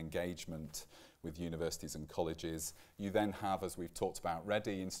feedback and engagement with universities and colleges. You then have, as we've talked about,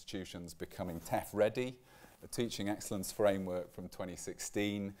 ready institutions becoming TEF ready, a teaching excellence framework from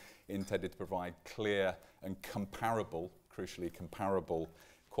 2016 intended to provide clear and comparable, crucially comparable,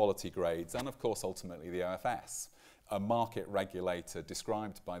 quality grades, and of course ultimately the OFS, a market regulator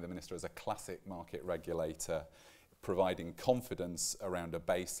described by the Minister as a classic market regulator, providing confidence around a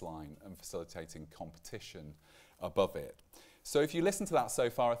baseline and facilitating competition above it. So if you listen to that so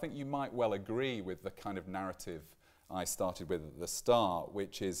far, I think you might well agree with the kind of narrative I started with at the start,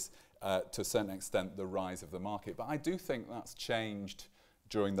 which is to a certain extent the rise of the market. But I do think that's changed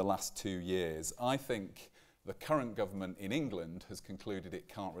during the last 2 years. I think the current government in England has concluded it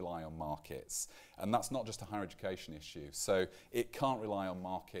can't rely on markets. And that's not just a higher education issue. So it can't rely on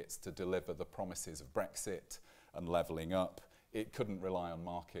markets to deliver the promises of Brexit and levelling up. It couldn't rely on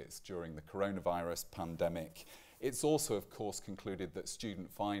markets during the coronavirus pandemic. It's also, of course, concluded that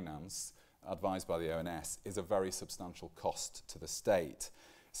student finance, advised by the ONS, is a very substantial cost to the state.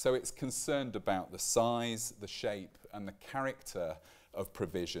 So it's concerned about the size, the shape, and the character of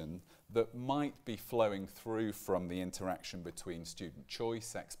provision that might be flowing through from the interaction between student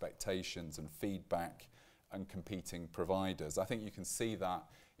choice, expectations, and feedback, and competing providers. I think you can see that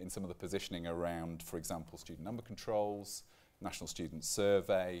in some of the positioning around, for example, student number controls, National Student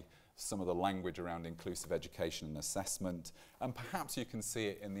Survey, some of the language around inclusive education and assessment, and perhaps you can see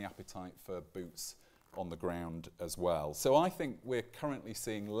it in the appetite for boots on the ground as well. So I think we're currently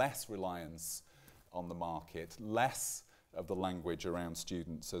seeing less reliance on the market, less of the language around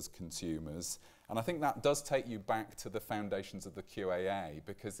students as consumers, and I think that does take you back to the foundations of the QAA,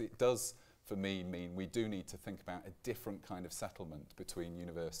 because it does, for me, mean we do need to think about a different kind of settlement between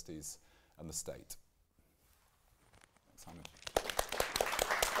universities and the state. Thanks, Simon.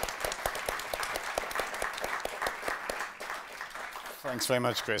 Thanks very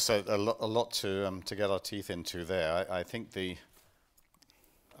much, Chris. A lot to get our teeth into there. I think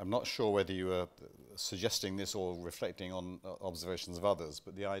I'm not sure whether you were suggesting this or reflecting on observations of others,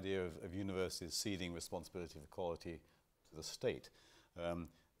 but the idea of universities ceding responsibility for quality to the state.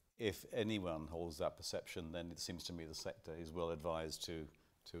 If anyone holds that perception, then it seems to me the sector is well advised to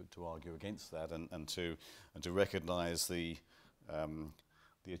argue against that and to recognise the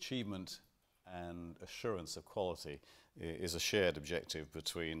achievement and assurance of quality is a shared objective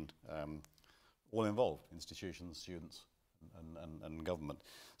between all involved, institutions, students, and government.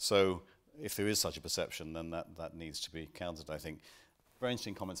 So if there is such a perception, then that needs to be countered, I think. Very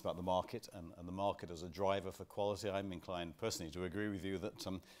interesting comments about the market and the market as a driver for quality. I'm inclined personally to agree with you that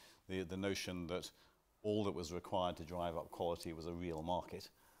the notion that all that was required to drive up quality was a real market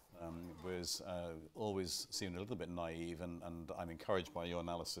was always seemed a little bit naive, and I'm encouraged by your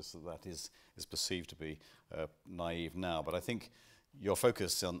analysis that is perceived to be naive now. But I think your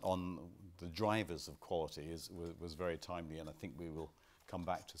focus on the drivers of quality was very timely, and I think we will come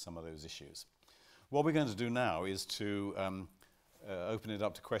back to some of those issues. What we're going to do now is to open it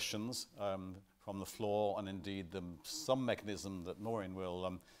up to questions from the floor, and indeed some mechanism that Maureen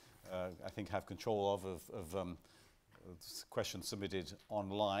will, I think, have control of questions submitted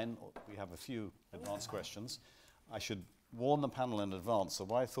online. We have a few advanced questions. I should warn the panel in advance, so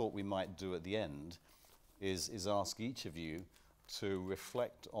what I thought we might do at the end is ask each of you to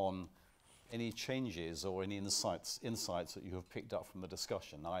reflect on any changes or any insights that you have picked up from the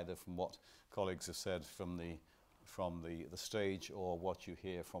discussion, either from what colleagues have said from the stage or what you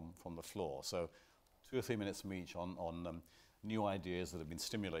hear from the floor. So 2 or 3 minutes from each on new ideas that have been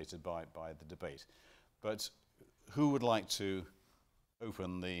stimulated by the debate. But who would like to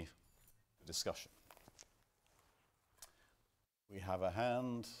open the discussion? We have a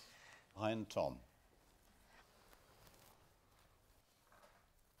hand behind Tom.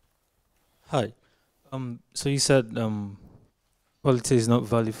 Hi. So you said quality is not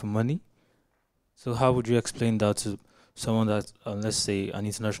value for money. So how would you explain that to someone that, let's say, an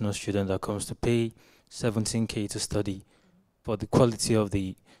international student that comes to pay 17K to study for the quality of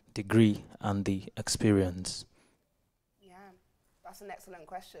the degree and the experience? Yeah, that's an excellent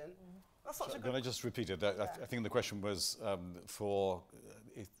question. That's such a good Can I just repeat it? I think the question was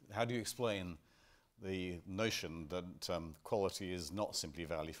how do you explain the notion that quality is not simply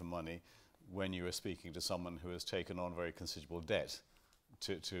value for money when you are speaking to someone who has taken on very considerable debt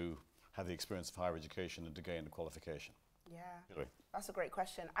to have the experience of higher education and to gain a qualification? Yeah, Really? That's a great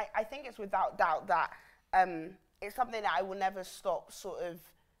question. I think it's without doubt that it's something that I will never stop sort of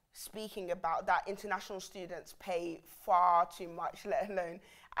speaking about, that international students pay far too much, let alone,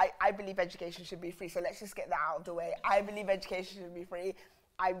 I believe education should be free, so let's just get that out of the way. I believe education should be free.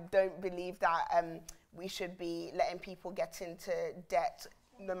 I don't believe that we should be letting people get into debt,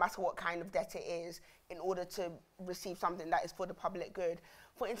 no matter what kind of debt it is, in order to receive something that is for the public good.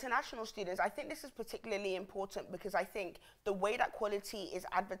 For international students, I think this is particularly important because I think the way that quality is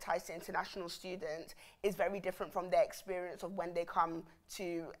advertised to international students is very different from their experience of when they come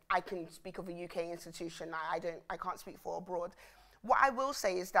to, I can speak of a UK institution, I can't speak for abroad. What I will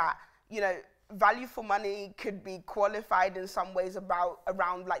say is that, you know, value for money could be qualified in some ways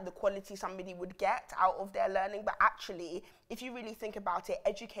around like the quality somebody would get out of their learning, but actually, if you really think about it,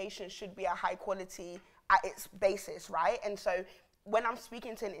 education should be a high quality at its basis, right? And so when I'm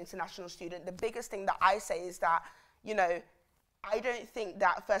speaking to an international student, the biggest thing that I say is that, you know, I don't think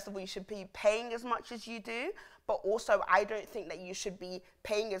that, first of all, you should be paying as much as you do, but also I don't think that you should be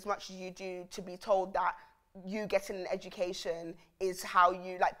paying as much as you do to be told that you getting an education is how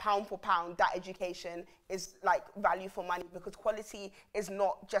you, like, pound for pound, that education is like value for money, because quality is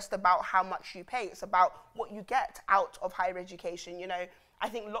not just about how much you pay, it's about what you get out of higher education. You know, I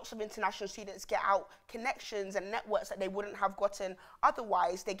think lots of international students get out connections and networks that they wouldn't have gotten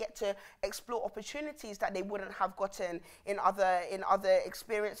otherwise. They get to explore opportunities that they wouldn't have gotten in other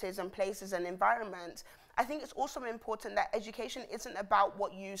experiences and places and environments. I think it's also important that education isn't about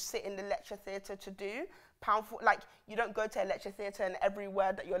what you sit in the lecture theatre to do. Like, you don't go to a lecture theatre and every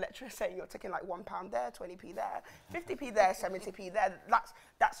word that your lecturer is saying, you're taking like £1 there, 20p there, 50p there, 70p there.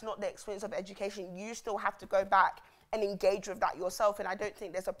 That's not the experience of education. You still have to go back and engage with that yourself. And I don't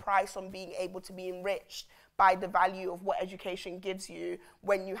think there's a price on being able to be enriched by the value of what education gives you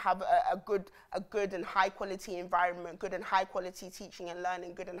when you have a good and high quality environment, good and high quality teaching and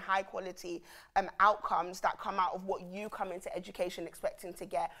learning, good and high quality outcomes that come out of what you come into education expecting to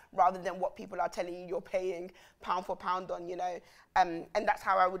get, rather than what people are telling you you're paying pound for pound on, you know. And that's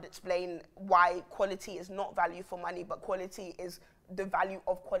how I would explain why quality is not value for money, but quality is the value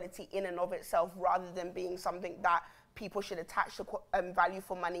of quality in and of itself, rather than being something that people should attach to value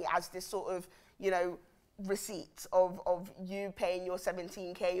for money as this sort of, you know, receipts of you paying your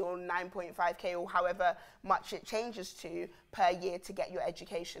 17k or 9.5k or however much it changes to per year to get your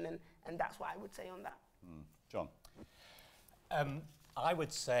education, and that's what I would say on that. John? I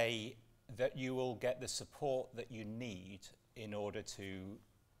would say that you will get the support that you need in order to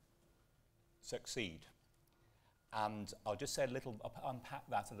succeed. And I'll just say unpack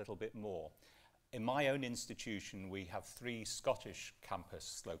that a little bit more. In my own institution, we have 3 Scottish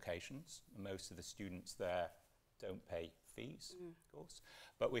campus locations. Most of the students there don't pay fees, of course.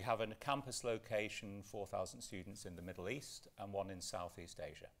 But we have a campus location, 4,000 students in the Middle East, and 1 in Southeast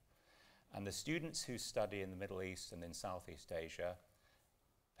Asia. And the students who study in the Middle East and in Southeast Asia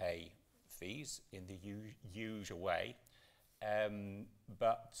pay fees in the usual way.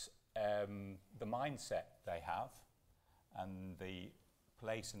 But the mindset they have and the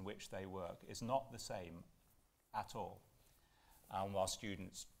place in which they work is not the same at all. And while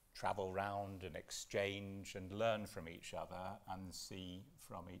students travel around and exchange and learn from each other and see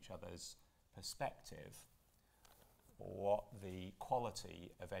from each other's perspective what the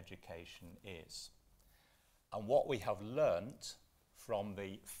quality of education is. And what we have learnt from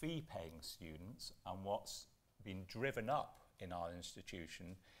the fee-paying students and what's been driven up in our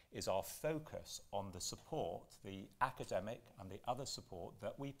institution is our focus on the support, the academic and the other support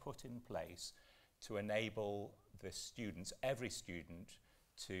that we put in place to enable the students, every student,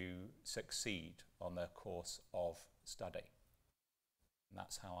 to succeed on their course of study. And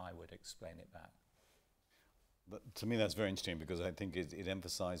that's how I would explain it back. But to me, that's very interesting, because I think it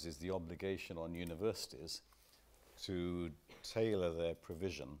emphasises the obligation on universities to tailor their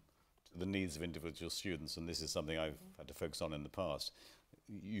provision to the needs of individual students, and this is something I've had to focus on in the past.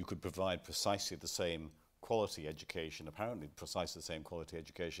 You could provide precisely the same quality education, apparently precisely the same quality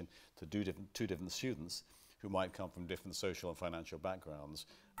education, to two different students who might come from different social and financial backgrounds,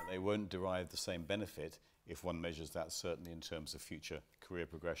 and they won't derive the same benefit if one measures that, certainly in terms of future career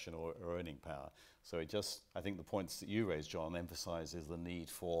progression or earning power. So it just, I think the points that you raised, John, emphasises the need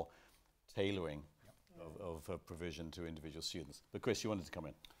for tailoring of provision to individual students. But Chris, you wanted to come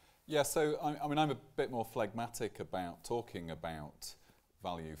in. Yeah, so I mean, I'm a bit more phlegmatic about talking about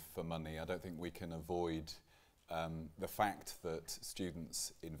value for money. I don't think we can avoid the fact that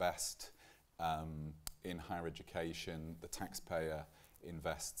students invest in higher education, the taxpayer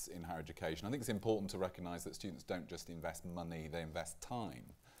invests in higher education. I think it's important to recognise that students don't just invest money, they invest time.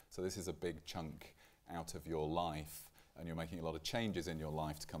 So this is a big chunk out of your life, and you're making a lot of changes in your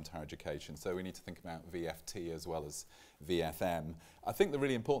life to come to higher education. So we need to think about VFT as well as VFM. I think the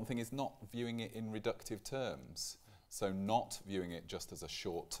really important thing is not viewing it in reductive terms. So not viewing it just as a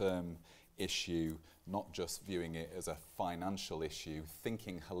short-term issue, not just viewing it as a financial issue,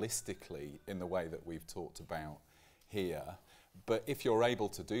 thinking holistically in the way that we've talked about here. But if you're able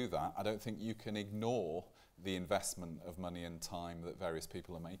to do that, I don't think you can ignore the investment of money and time that various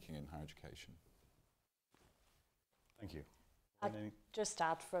people are making in higher education. Thank you. I'd just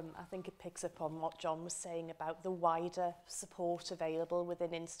add from, I think it picks up on what John was saying about the wider support available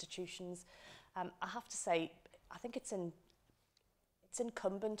within institutions. I have to say, I think it's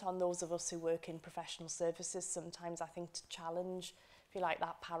incumbent on those of us who work in professional services sometimes, I think, to challenge, if you like,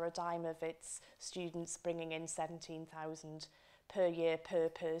 that paradigm of its students bringing in 17,000 per year per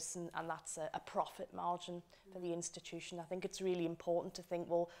person, and that's a profit margin for the institution. I think it's really important to think,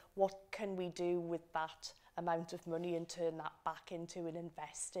 well, what can we do with that amount of money and turn that back into and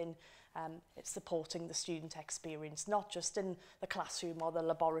invest in supporting the student experience, not just in the classroom or the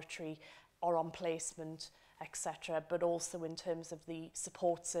laboratory or on placement, etc., but also in terms of the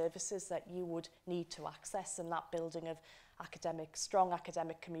support services that you would need to access, and that building of strong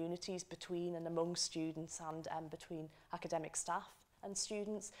academic communities between and among students and between academic staff and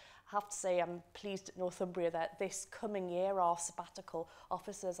students. I have to say I'm pleased at Northumbria that this coming year our sabbatical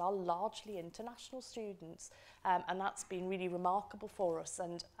officers are largely international students, and that's been really remarkable for us,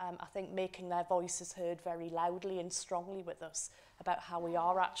 and I think making their voices heard very loudly and strongly with us about how we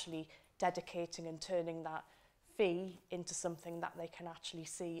are actually dedicating and turning that fee into something that they can actually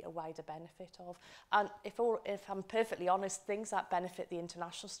see a wider benefit of. And if I'm perfectly honest, things that benefit the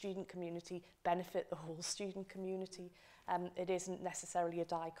international student community benefit the whole student community. It isn't necessarily a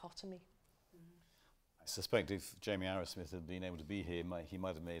dichotomy. I suspect if Jamie Arrowsmith had been able to be here, he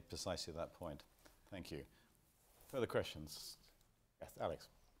might have made precisely that point. Thank you. Further questions? Yes, Alex.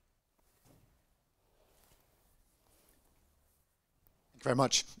 Thank you very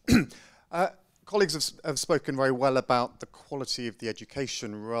much. Colleagues have spoken very well about the quality of the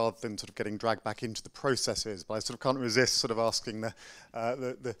education rather than sort of getting dragged back into the processes, but I sort of can't resist sort of asking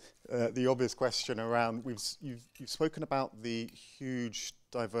the obvious question around, you've spoken about the huge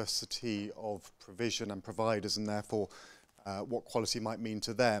diversity of provision and providers, and therefore what quality might mean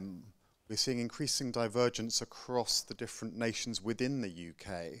to them. We're seeing increasing divergence across the different nations within the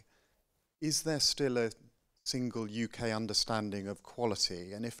UK. Is there still a single UK understanding of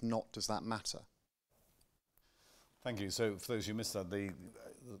quality, and if not, does that matter? Thank you. So for those who missed that, the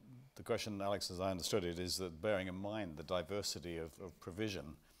question, Alex, as I understood it, is that bearing in mind the diversity of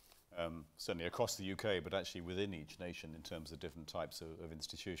provision, certainly across the UK, but actually within each nation in terms of different types of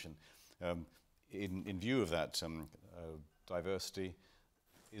institution, in view of that diversity,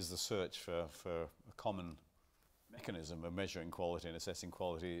 is the search for a common mechanism of measuring quality and assessing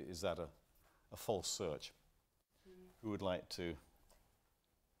quality, is that a false search? Who would like to?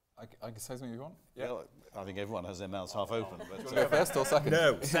 I can say something if you want. Yeah. Well, I think everyone has their mouths half open. But first or second?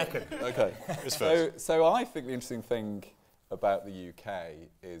 No, second. Okay. So I think the interesting thing about the UK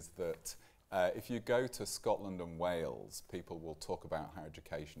is that if you go to Scotland and Wales, people will talk about higher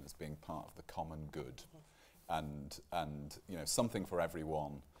education as being part of the common good, and you know, something for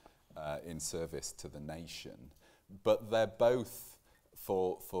everyone in service to the nation. But they're both,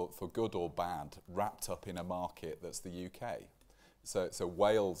 for good or bad, wrapped up in a market that's the UK. So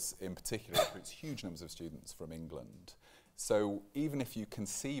Wales in particular recruits huge numbers of students from England, So even if you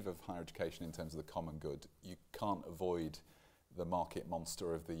conceive of higher education in terms of the common good, you can't avoid the market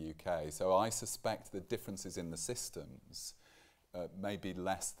monster of the UK. So I suspect the differences in the systems may be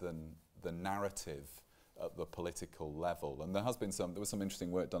less than the narrative at the political level. And there was some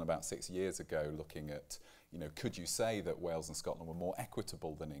interesting work done about 6 years ago looking at, could you say that Wales and Scotland were more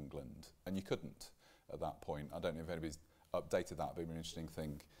equitable than England? And you couldn't at that point. I don't know if anybody's updated that, but it'd be an interesting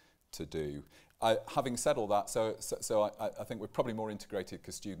thing to do. Having said all that, so I think we're probably more integrated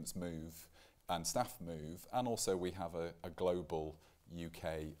because students move and staff move, and also we have a global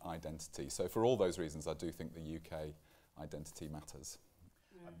UK identity. So for all those reasons, I do think the UK identity matters.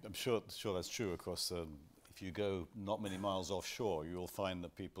 I'm sure that's true. Of course, if you go not many miles offshore, you'll find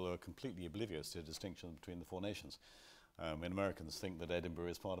that people are completely oblivious to the distinction between the four nations. And Americans think that Edinburgh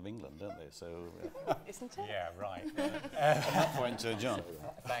is part of England, don't they? So, isn't it? Yeah, right. On that point, John.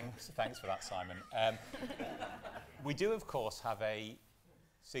 Thanks for that, Simon. We do, of course, have a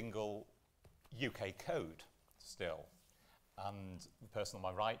single UK code still. And the person on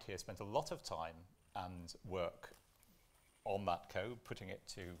my right here spent a lot of time and work on that code, putting it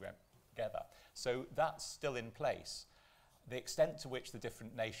together. So that's still in place. The extent to which the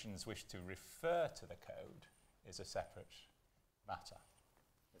different nations wish to refer to the code is a separate matter,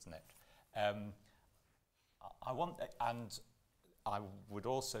 isn't it? I would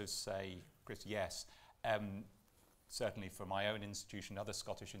also say, Chris, yes, certainly for my own institution, other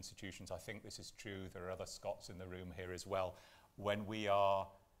Scottish institutions, I think this is true. There are other Scots in the room here as well. When we are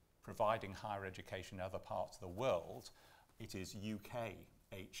providing higher education in other parts of the world, it is UK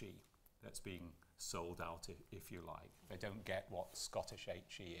HE that's being sold out, if you like. They don't get what Scottish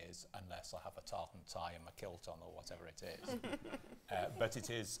HE is unless I have a tartan tie and my kilt on or whatever it is. But it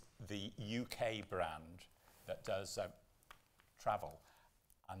is the UK brand that does travel.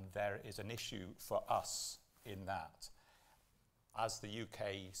 And there is an issue for us in that. As the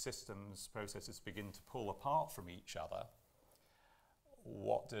UK systems, processes begin to pull apart from each other,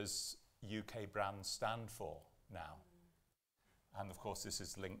 what does UK brand stand for now? And of course, this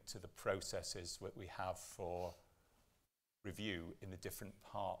is linked to the processes that we have for review in the different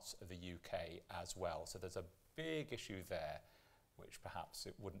parts of the UK as well. So there's a big issue there, which perhaps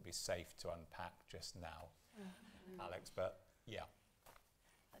it wouldn't be safe to unpack just now, Alex, but yeah.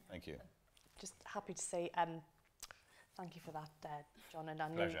 Thank you. Just happy to say thank you for that, John, and I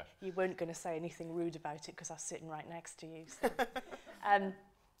knew Pleasure. you weren't going to say anything rude about it because I was sitting right next to you. So.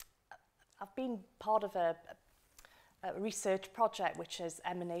 I've been part of a research project which is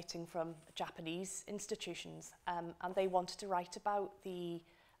emanating from Japanese institutions, and they wanted to write about the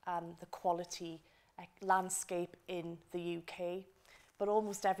quality landscape in the UK. But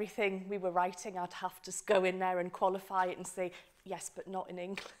almost everything we were writing, I'd have to go in there and qualify it and say, yes, but not in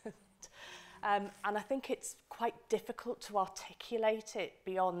England. And I think it's quite difficult to articulate it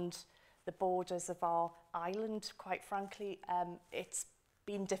beyond the borders of our island, quite frankly. It's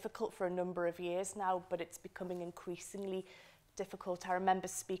been difficult for a number of years now, but it's becoming increasingly difficult. I remember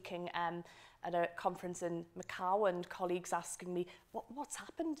speaking at a conference in Macau and colleagues asking me, what's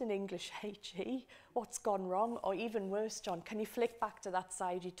happened in English HE? What's gone wrong? Or even worse, John, can you flick back to that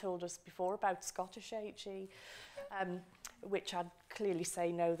side you told us before about Scottish HE? Which I'd clearly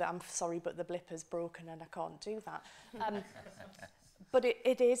say, no, that I'm sorry, but the blipper's broken and I can't do that. But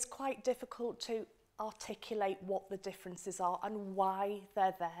it is quite difficult to articulate what the differences are and why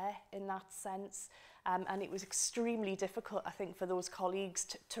they're there in that sense. And it was extremely difficult, I think, for those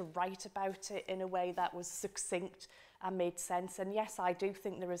colleagues to write about it in a way that was succinct and made sense. And yes, I do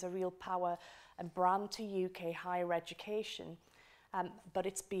think there is a real power and brand to UK higher education. But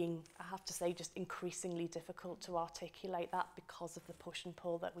it's being, I have to say, just increasingly difficult to articulate that because of the push and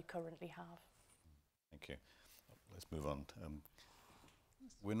pull that we currently have. Thank you. Let's move on.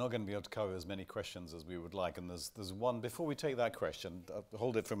 We're not going to be able to cover as many questions as we would like, and there's one, before we take that question,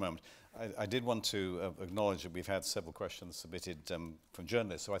 hold it for a moment. I did want to acknowledge that we've had several questions submitted from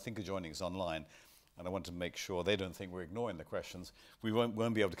journalists who I think are joining us online, and I want to make sure they don't think we're ignoring the questions. We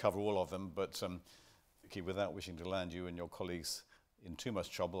won't be able to cover all of them, but Vicky, without wishing to land you and your colleagues in too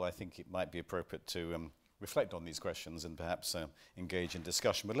much trouble, I think it might be appropriate to reflect on these questions and perhaps engage in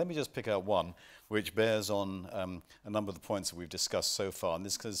discussion. But let me just pick out one which bears on a number of the points that we've discussed so far. And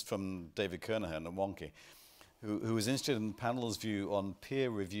this is from David Kernahan at Wonky, who is interested in the panel's view on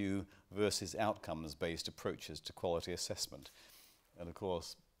peer review versus outcomes-based approaches to quality assessment. And of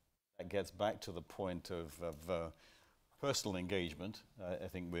course, that gets back to the point of personal engagement, I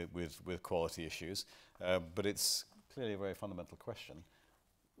think, with quality issues. But it's clearly a very fundamental question.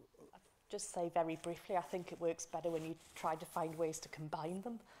 Just say very briefly, I think it works better when you try to find ways to combine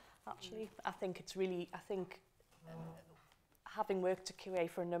them, actually. I think it's really, having worked at QA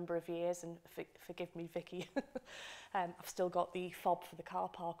for a number of years, and forgive me, Vicky, I've still got the fob for the car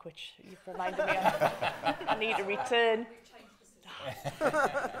park, which you've reminded me of. I need a return.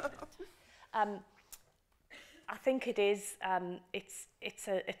 I think it is, it's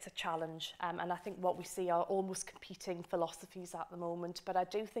a challenge, and I think what we see are almost competing philosophies at the moment, but I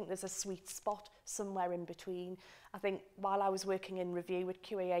do think there's a sweet spot somewhere in between. I think while I was working in review at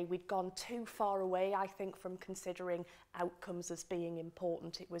QAA, we'd gone too far away, I think, from considering outcomes as being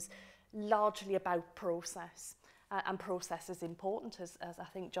important. It was largely about process, and process is important, as I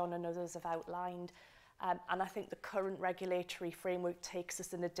think John and others have outlined. And I think the current regulatory framework takes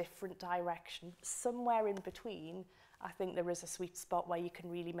us in a different direction. Somewhere in between, I think there is a sweet spot where you can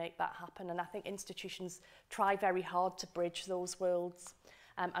really make that happen. And I think institutions try very hard to bridge those worlds.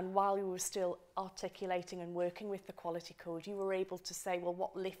 And while you were still articulating and working with the quality code, you were able to say, well,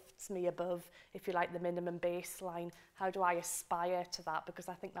 what lifts me above, if you like, the minimum baseline? How do I aspire to that? Because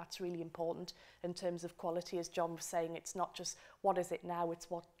I think that's really important in terms of quality. As John was saying, it's not just what is it now, it's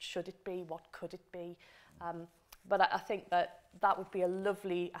what should it be, what could it be? But I think that would be a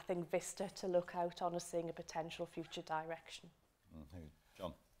lovely, I think, vista to look out on as seeing a potential future direction. Mm-hmm.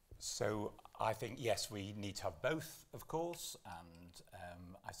 John? So I think, yes, we need to have both, of course, and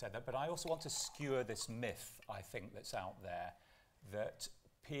I said that, but I also want to skewer this myth, I think, that's out there,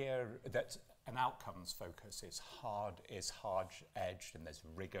 that an outcomes focus is hard-edged, and there's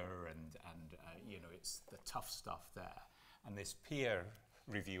rigor, and you know, it's the tough stuff there. And this peer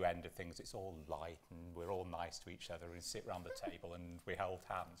review end of things, it's all light, and we're all nice to each other, and sit around the table, and we hold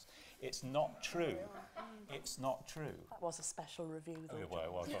hands. It's not true. It's not true. That was a special review, though. It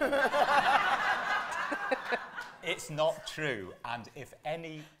was. It's not true, and if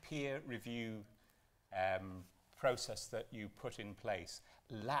any peer review process that you put in place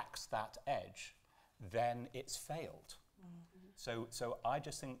lacks that edge, then it's failed. Mm-hmm. So I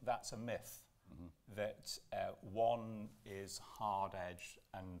just think that's a myth, mm-hmm. that one is hard-edged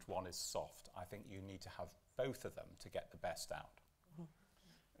and one is soft. I think you need to have both of them to get the best out.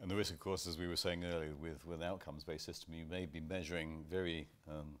 And the risk, of course, as we were saying earlier, with an outcomes-based system, you may be measuring very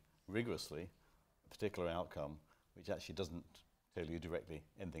rigorously a particular outcome, which actually doesn't tell you directly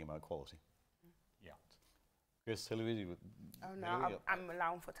anything about quality. Yeah. Chris, Hillary? Oh no, I'm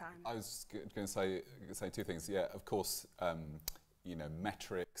allowing for time. I was going to say two things. Yeah, of course, you know,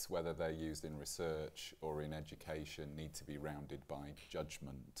 metrics, whether they're used in research or in education, need to be rounded by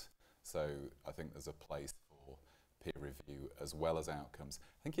judgment. So I think there's a place for peer review as well as outcomes.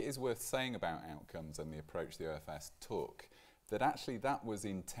 I think it is worth saying about outcomes and the approach the OFS took, that actually that was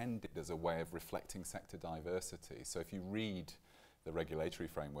intended as a way of reflecting sector diversity. So if you read the regulatory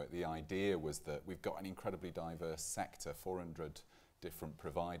framework, the idea was that we've got an incredibly diverse sector, 400 different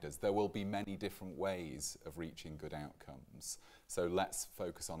providers. There will be many different ways of reaching good outcomes. So let's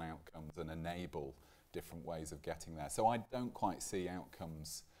focus on outcomes and enable different ways of getting there. So I don't quite see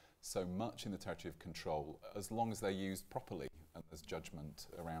outcomes so much in the territory of control, as long as they're used properly and there's judgment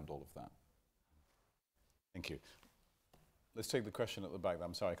around all of that. Thank you. Let's take the question at the back.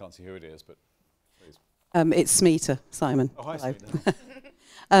 I'm sorry, I can't see who it is, but please. It's Smita, Simon. Oh, hi, Hello.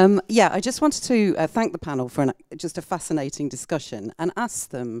 Smita. Yeah, I just wanted to thank the panel for just a fascinating discussion and ask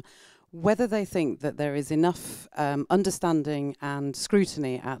them whether they think that there is enough understanding and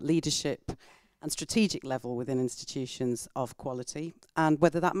scrutiny at leadership and strategic level within institutions of quality, and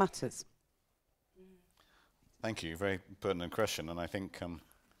whether that matters. Thank you. Very pertinent question, and I think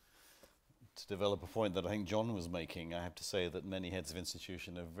to develop a point that I think John was making, I have to say that many heads of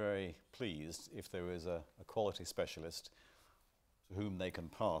institution are very pleased if there is a quality specialist to whom they can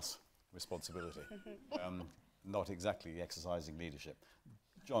pass responsibility, not exactly exercising leadership.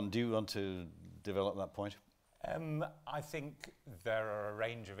 John, do you want to develop that point? I think there are a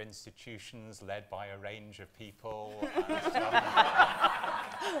range of institutions led by a range of people, and some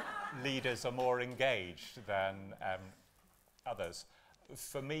leaders are more engaged than others.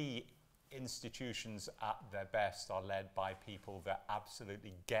 For me, institutions at their best are led by people that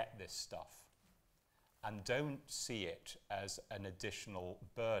absolutely get this stuff and don't see it as an additional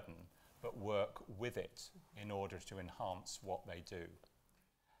burden, but work with it in order to enhance what they do.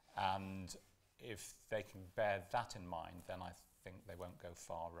 And if they can bear that in mind, then I think they won't go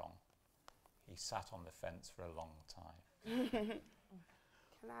far wrong. He sat on the fence for a long time.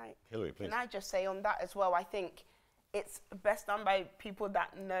 Hillary, please. Can I just say on that as well, I think it's best done by people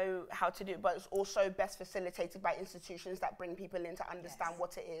that know how to do it, but it's also best facilitated by institutions that bring people in to understand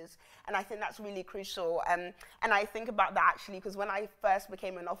what it is. And I think that's really crucial. And I think about that actually, because when I first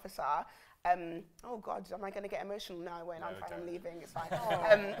became an officer, oh God, am I going to get emotional now when I'm leaving? It's fine.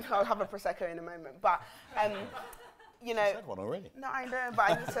 I'll have a Prosecco in a moment. But you know, you said one already. No, I know,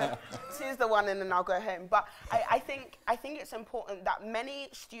 but I need to choose the one and then I'll go home. But I think it's important that many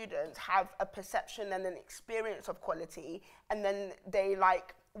students have a perception and an experience of quality, and then they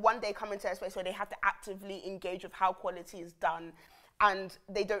one day come into a space where they have to actively engage with how quality is done. And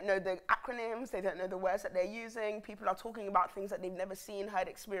they don't know the acronyms, they don't know the words that they're using. People are talking about things that they've never seen, heard,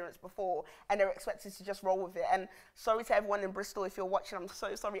 experienced before, and they're expected to just roll with it. And sorry to everyone in Bristol, if you're watching, I'm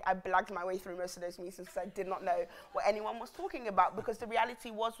so sorry I blagged my way through most of those meetings because I did not know what anyone was talking about, because the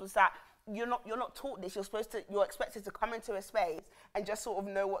reality was that you're not taught this. You're expected to come into a space and just sort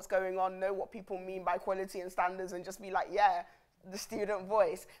of know what's going on, know what people mean by quality and standards, and just be like, yeah, the student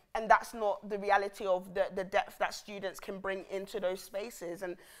voice. And that's not the reality of the depth that students can bring into those spaces.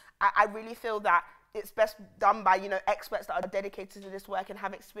 And I really feel that it's best done by, you know, experts that are dedicated to this work and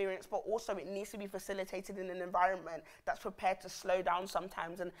have experience, but also it needs to be facilitated in an environment that's prepared to slow down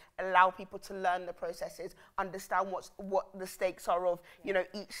sometimes and allow people to learn the processes, understand what the stakes are of, you know,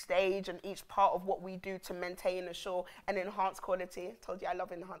 each stage and each part of what we do to maintain, assure, and enhance quality. I told you I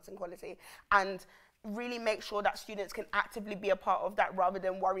love enhancing quality. And really make sure that students can actively be a part of that, rather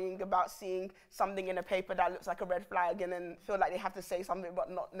than worrying about seeing something in a paper that looks like a red flag and then feel like they have to say something but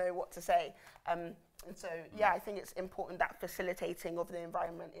not know what to say. And so, yeah, I think it's important that facilitating of the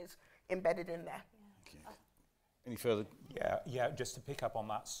environment is embedded in there. Yeah. Any further? Yeah, just to pick up on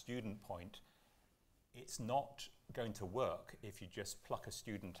that student point, it's not going to work if you just pluck a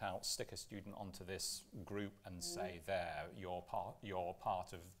student out, stick a student onto this group and say, there, you're part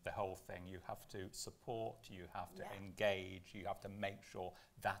of the whole thing. You have to support, you have to engage, you have to make sure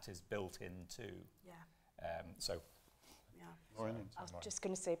that is built in too. Maureen. I was just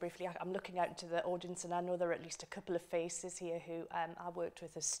going to say briefly, I'm looking out into the audience, and I know there are at least a couple of faces here who I worked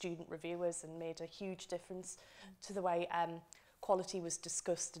with as student reviewers and made a huge difference to the way quality was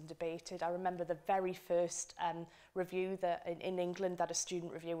discussed and debated. I remember the very first review that in England that a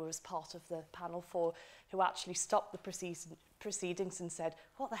student reviewer was part of the panel for, who actually stopped the proceedings and said,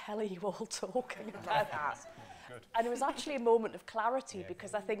 "What the hell are you all talking about?" And it was actually a moment of clarity,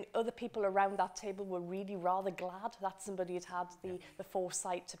 because I think other people around that table were really rather glad that somebody had had the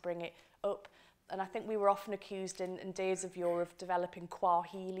foresight to bring it up. And I think we were often accused in days of yore of developing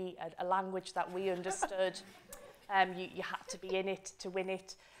Swahili, a language that we understood. You had to be in it to win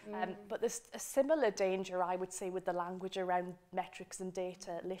it. But there's a similar danger, I would say, with the language around metrics and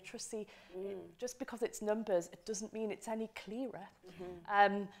data literacy. Just because it's numbers, it doesn't mean it's any clearer.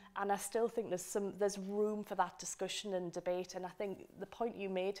 And I still think there's room for that discussion and debate. And I think the point you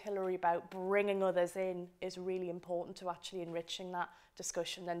made, Hilary, about bringing others in is really important to actually enriching that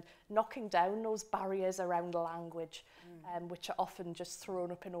discussion and knocking down those barriers around language, which are often just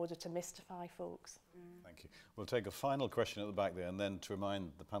thrown up in order to mystify folks. Thank you. We'll take a final question at the back there, and then to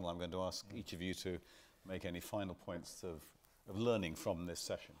remind the panel, I'm going to ask each of you to make any final points of learning from this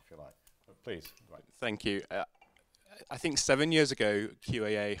session, if you like. But please. Right. Thank you. I think 7 years ago,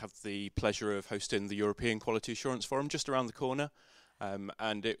 QAA had the pleasure of hosting the European Quality Assurance Forum just around the corner,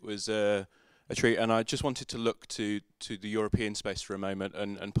 and it was a treat. And I just wanted to look to the European space for a moment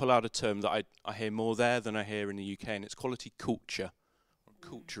and pull out a term that I hear more there than I hear in the UK, and it's quality culture, or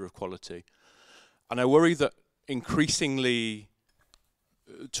culture of quality. And I worry that increasingly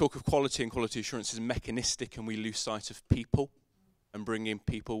talk of quality and quality assurance is mechanistic, and we lose sight of people and bringing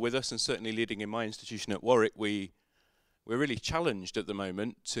people with us. And certainly leading in my institution at Warwick, we're really challenged at the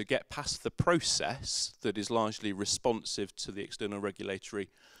moment to get past the process that is largely responsive to the external regulatory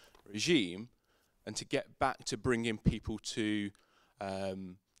regime, and to get back to bringing people to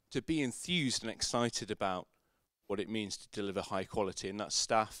be enthused and excited about what it means to deliver high quality, and that's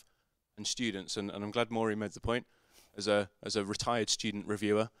staff and students. And I'm glad Maureen made the point. As a retired student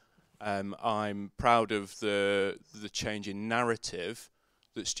reviewer, I'm proud of the change in narrative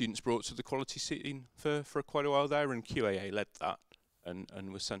that students brought to the quality scene for quite a while there, and QAA led that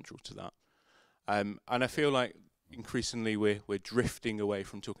and was central to that. And I feel like increasingly we're drifting away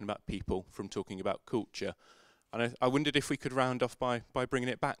from talking about people, from talking about culture. And I wondered if we could round off by bringing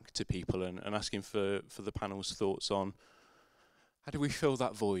it back to people and asking for the panel's thoughts on how do we fill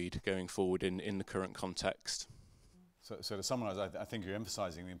that void going forward in the current context? So to summarise, I think you're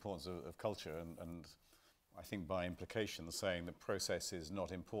emphasising the importance of culture, and I think by implication saying that process is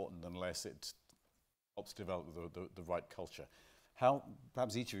not important unless it helps develop the right culture. How,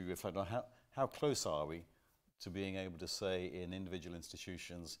 perhaps each of you reflect on how close are we to being able to say in individual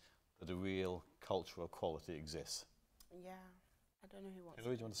institutions that a real culture of quality exists? Yeah, I don't know who wants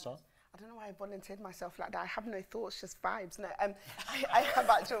Hilary, do you want to start? I don't know why I volunteered myself like that. I have no thoughts, just vibes. No, I have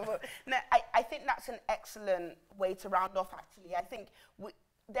actual. No, I think that's an excellent way to round off. Actually, I think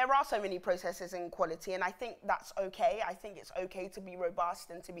there are so many processes in quality, and I think that's okay. I think it's okay to be robust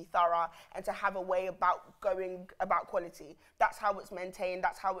and to be thorough and to have a way about going about quality. That's how it's maintained,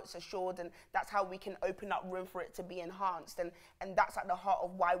 that's how it's assured, and that's how we can open up room for it to be enhanced. And that's at the heart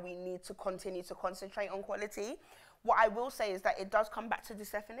of why we need to continue to concentrate on quality. What I will say is that it does come back to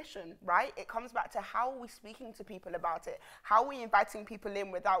this definition, right? It comes back to how are we speaking to people about it? How are we inviting people in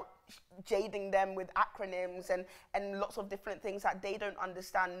without jading them with acronyms and lots of different things that they don't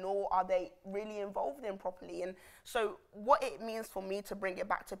understand, nor are they really involved in properly? And so what it means for me to bring it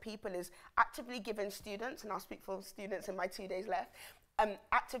back to people is actively giving students, and I'll speak for students in my 2 days left,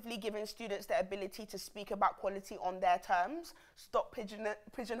 actively giving students the ability to speak about quality on their terms, stop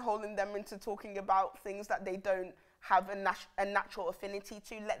pigeonholing them into talking about things that they don't have a natural affinity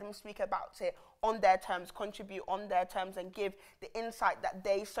to, let them speak about it on their terms, contribute on their terms, and give the insight that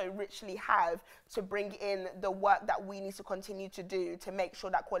they so richly have to bring in the work that we need to continue to do to make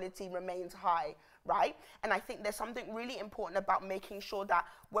sure that quality remains high, right? And I think there's something really important about making sure that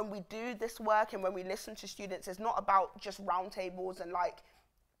when we do this work and when we listen to students, it's not about just roundtables and like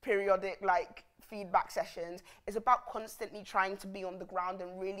periodic like feedback sessions. It's about constantly trying to be on the ground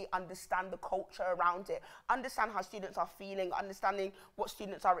and really understand the culture around it, understand how students are feeling, understanding what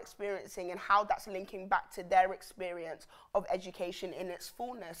students are experiencing and how that's linking back to their experience of education in its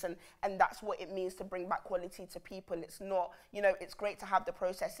fullness. And that's what it means to bring back quality to people. It's not, you know, it's great to have the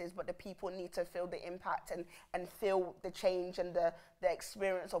processes, but the people need to feel the impact and feel the change and the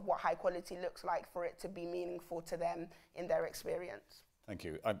experience of what high quality looks like for it to be meaningful to them in their experience. Thank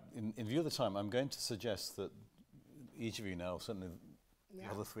you. In view of the time, I'm going to suggest that each of you now, certainly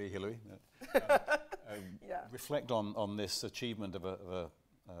the other three, Hilary, reflect on this achievement of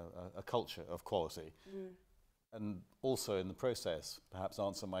a culture of quality. And also in the process, perhaps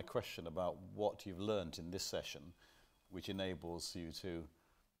answer my question about what you've learned in this session, which enables you to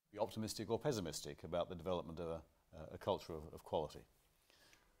be optimistic or pessimistic about the development of a culture of quality.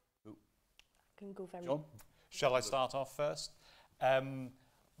 Can go very John? Shall I start off first?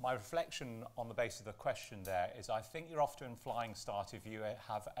 My reflection on the basis of the question there is I think you're off to a flying start if you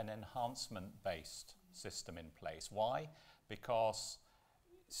have an enhancement-based system in place. Why? Because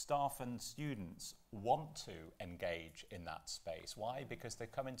staff and students want to engage in that space. Why? Because they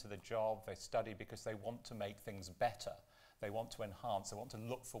come into the job, they study because they want to make things better. They want to enhance, they want to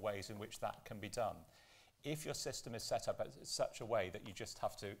look for ways in which that can be done. If your system is set up in such a way that you just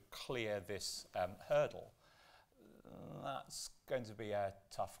have to clear this hurdle, that's going to be a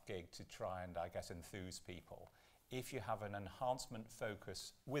tough gig to try and, I guess, enthuse people. If you have an enhancement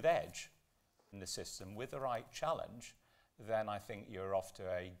focus with edge in the system, with the right challenge, then I think you're off to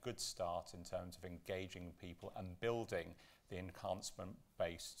a good start in terms of engaging people and building the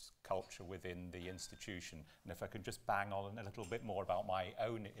enhancement-based culture within the institution. And if I could just bang on a little bit more about my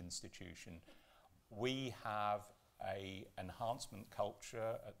own institution, we have an enhancement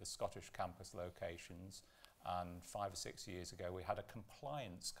culture at the Scottish campus locations. And 5 or 6 years ago, we had a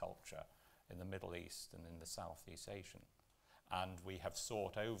compliance culture in the Middle East and in the Southeast Asian. And we have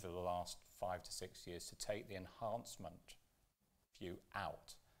sought over the last 5 to 6 years to take the enhancement view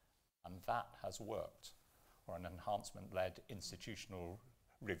out. And that has worked. Or an enhancement-led institutional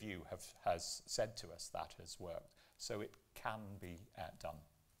review has said to us that has worked. So it can be done.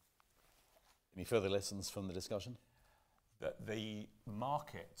 Any further lessons from the discussion? The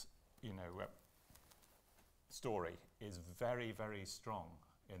market, story is very, very strong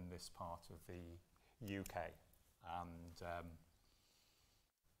in this part of the UK. And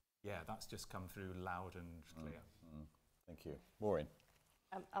that's just come through loud and clear. Thank you. Maureen?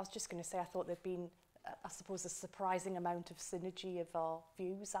 I was just going to say, I thought there'd been, I suppose, a surprising amount of synergy of our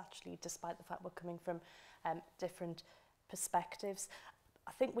views, actually, despite the fact we're coming from different perspectives.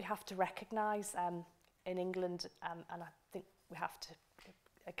 I think we have to recognise in England, and I think we have to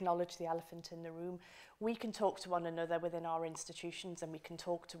acknowledge the elephant in the room. We can talk to one another within our institutions, and we can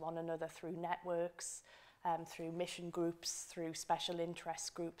talk to one another through networks, through mission groups, through special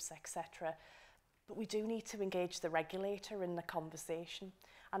interest groups, etc. But we do need to engage the regulator in the conversation.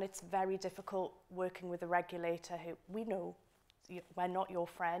 And it's very difficult working with a regulator who we know we're not your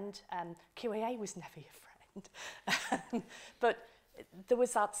friend. QAA was never your friend. But there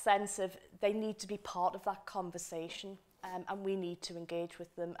was that sense of they need to be part of that conversation. And we need to engage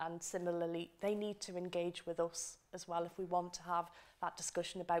with them, and similarly they need to engage with us as well if we want to have that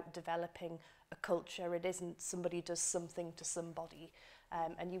discussion about developing a culture. It isn't somebody does something to somebody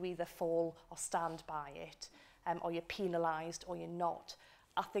and you either fall or stand by it, or you're penalised or you're not.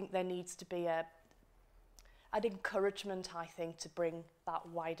 I think there needs to be an encouragement, I think, to bring that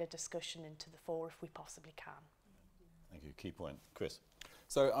wider discussion into the fore if we possibly can. Thank you. Key point. Chris?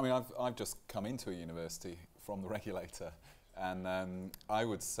 So, I mean, I've just come into a university from the regulator, and I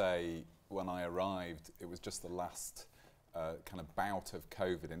would say when I arrived, it was just the last kind of bout of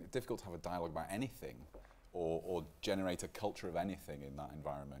COVID, and it's difficult to have a dialogue about anything or generate a culture of anything in that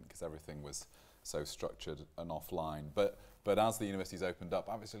environment because everything was so structured and offline. But as the university's opened up,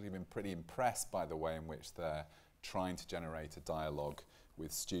 I've actually been pretty impressed by the way in which they're trying to generate a dialogue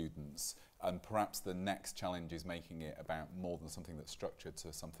with students. And perhaps the next challenge is making it about more than something that's structured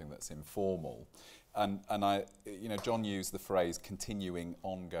to something that's informal. And I, you know, John used the phrase continuing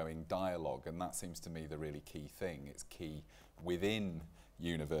ongoing dialogue, and that seems to me the really key thing. It's key within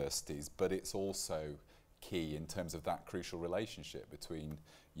universities, but it's also key in terms of that crucial relationship between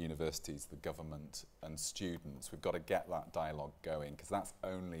universities, the government and students. We've got to get that dialogue going because that's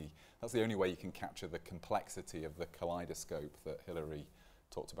the only way you can capture the complexity of the kaleidoscope that Hilary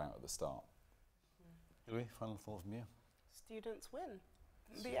talked about at the start. Hilary, final thought from you? Students win.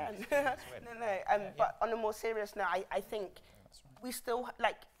 The end. But on a more serious note, I think we still,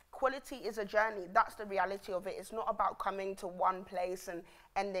 like, quality is a journey. That's the reality of it. It's not about coming to one place and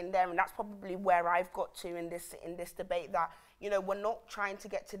ending there. And that's probably where I've got to in this debate, that, you know, we're not trying to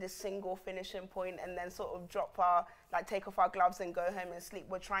get to this single finishing point and then sort of take off our gloves and go home and sleep.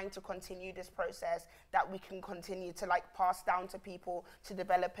 We're trying to continue this process that we can continue to, like, pass down to people to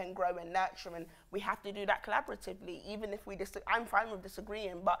develop and grow and nurture. And we have to do that collaboratively, even if we I'm fine with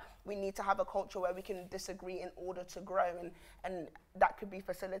disagreeing, but we need to have a culture where we can disagree in order to grow. And that could be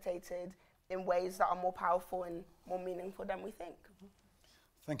facilitated in ways that are more powerful and more meaningful than we think.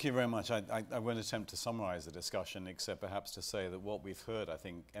 Thank you very much. I won't attempt to summarize the discussion, except perhaps to say that what we've heard, I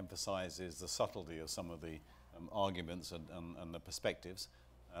think, emphasizes the subtlety of some of the arguments and the perspectives,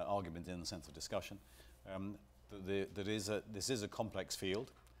 argument in the sense of discussion. This is a complex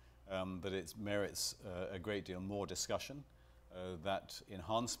field, but it merits a great deal more discussion. That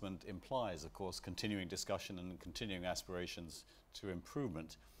enhancement implies, of course, continuing discussion and continuing aspirations to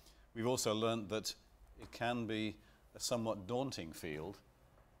improvement. We've also learned that it can be a somewhat daunting field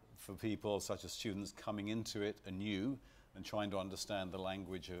for people such as students coming into it anew and trying to understand the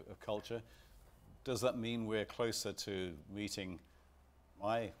language of culture. Does that mean we're closer to meeting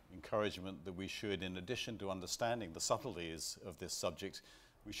my encouragement that we should, in addition to understanding the subtleties of this subject,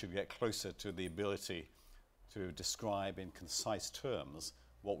 we should get closer to the ability to describe in concise terms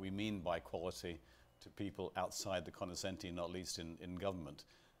what we mean by quality to people outside the cognoscenti, not least in government?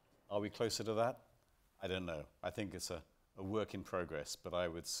 Are we closer to that? I don't know. I think it's a work in progress, but I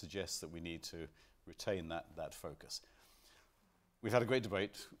would suggest that we need to retain that focus. We've had a great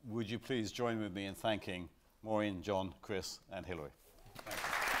debate. Would you please join with me in thanking Maureen, John, Chris, and Hilary? Thank you.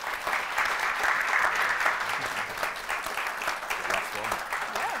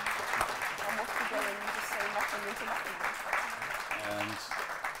 And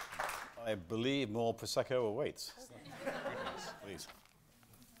I believe more Prosecco awaits. Please.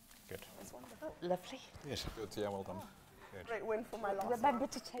 Good. Lovely. Yes. Good, yeah, well done. Great win for my last Remember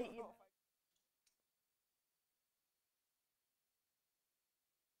to take your...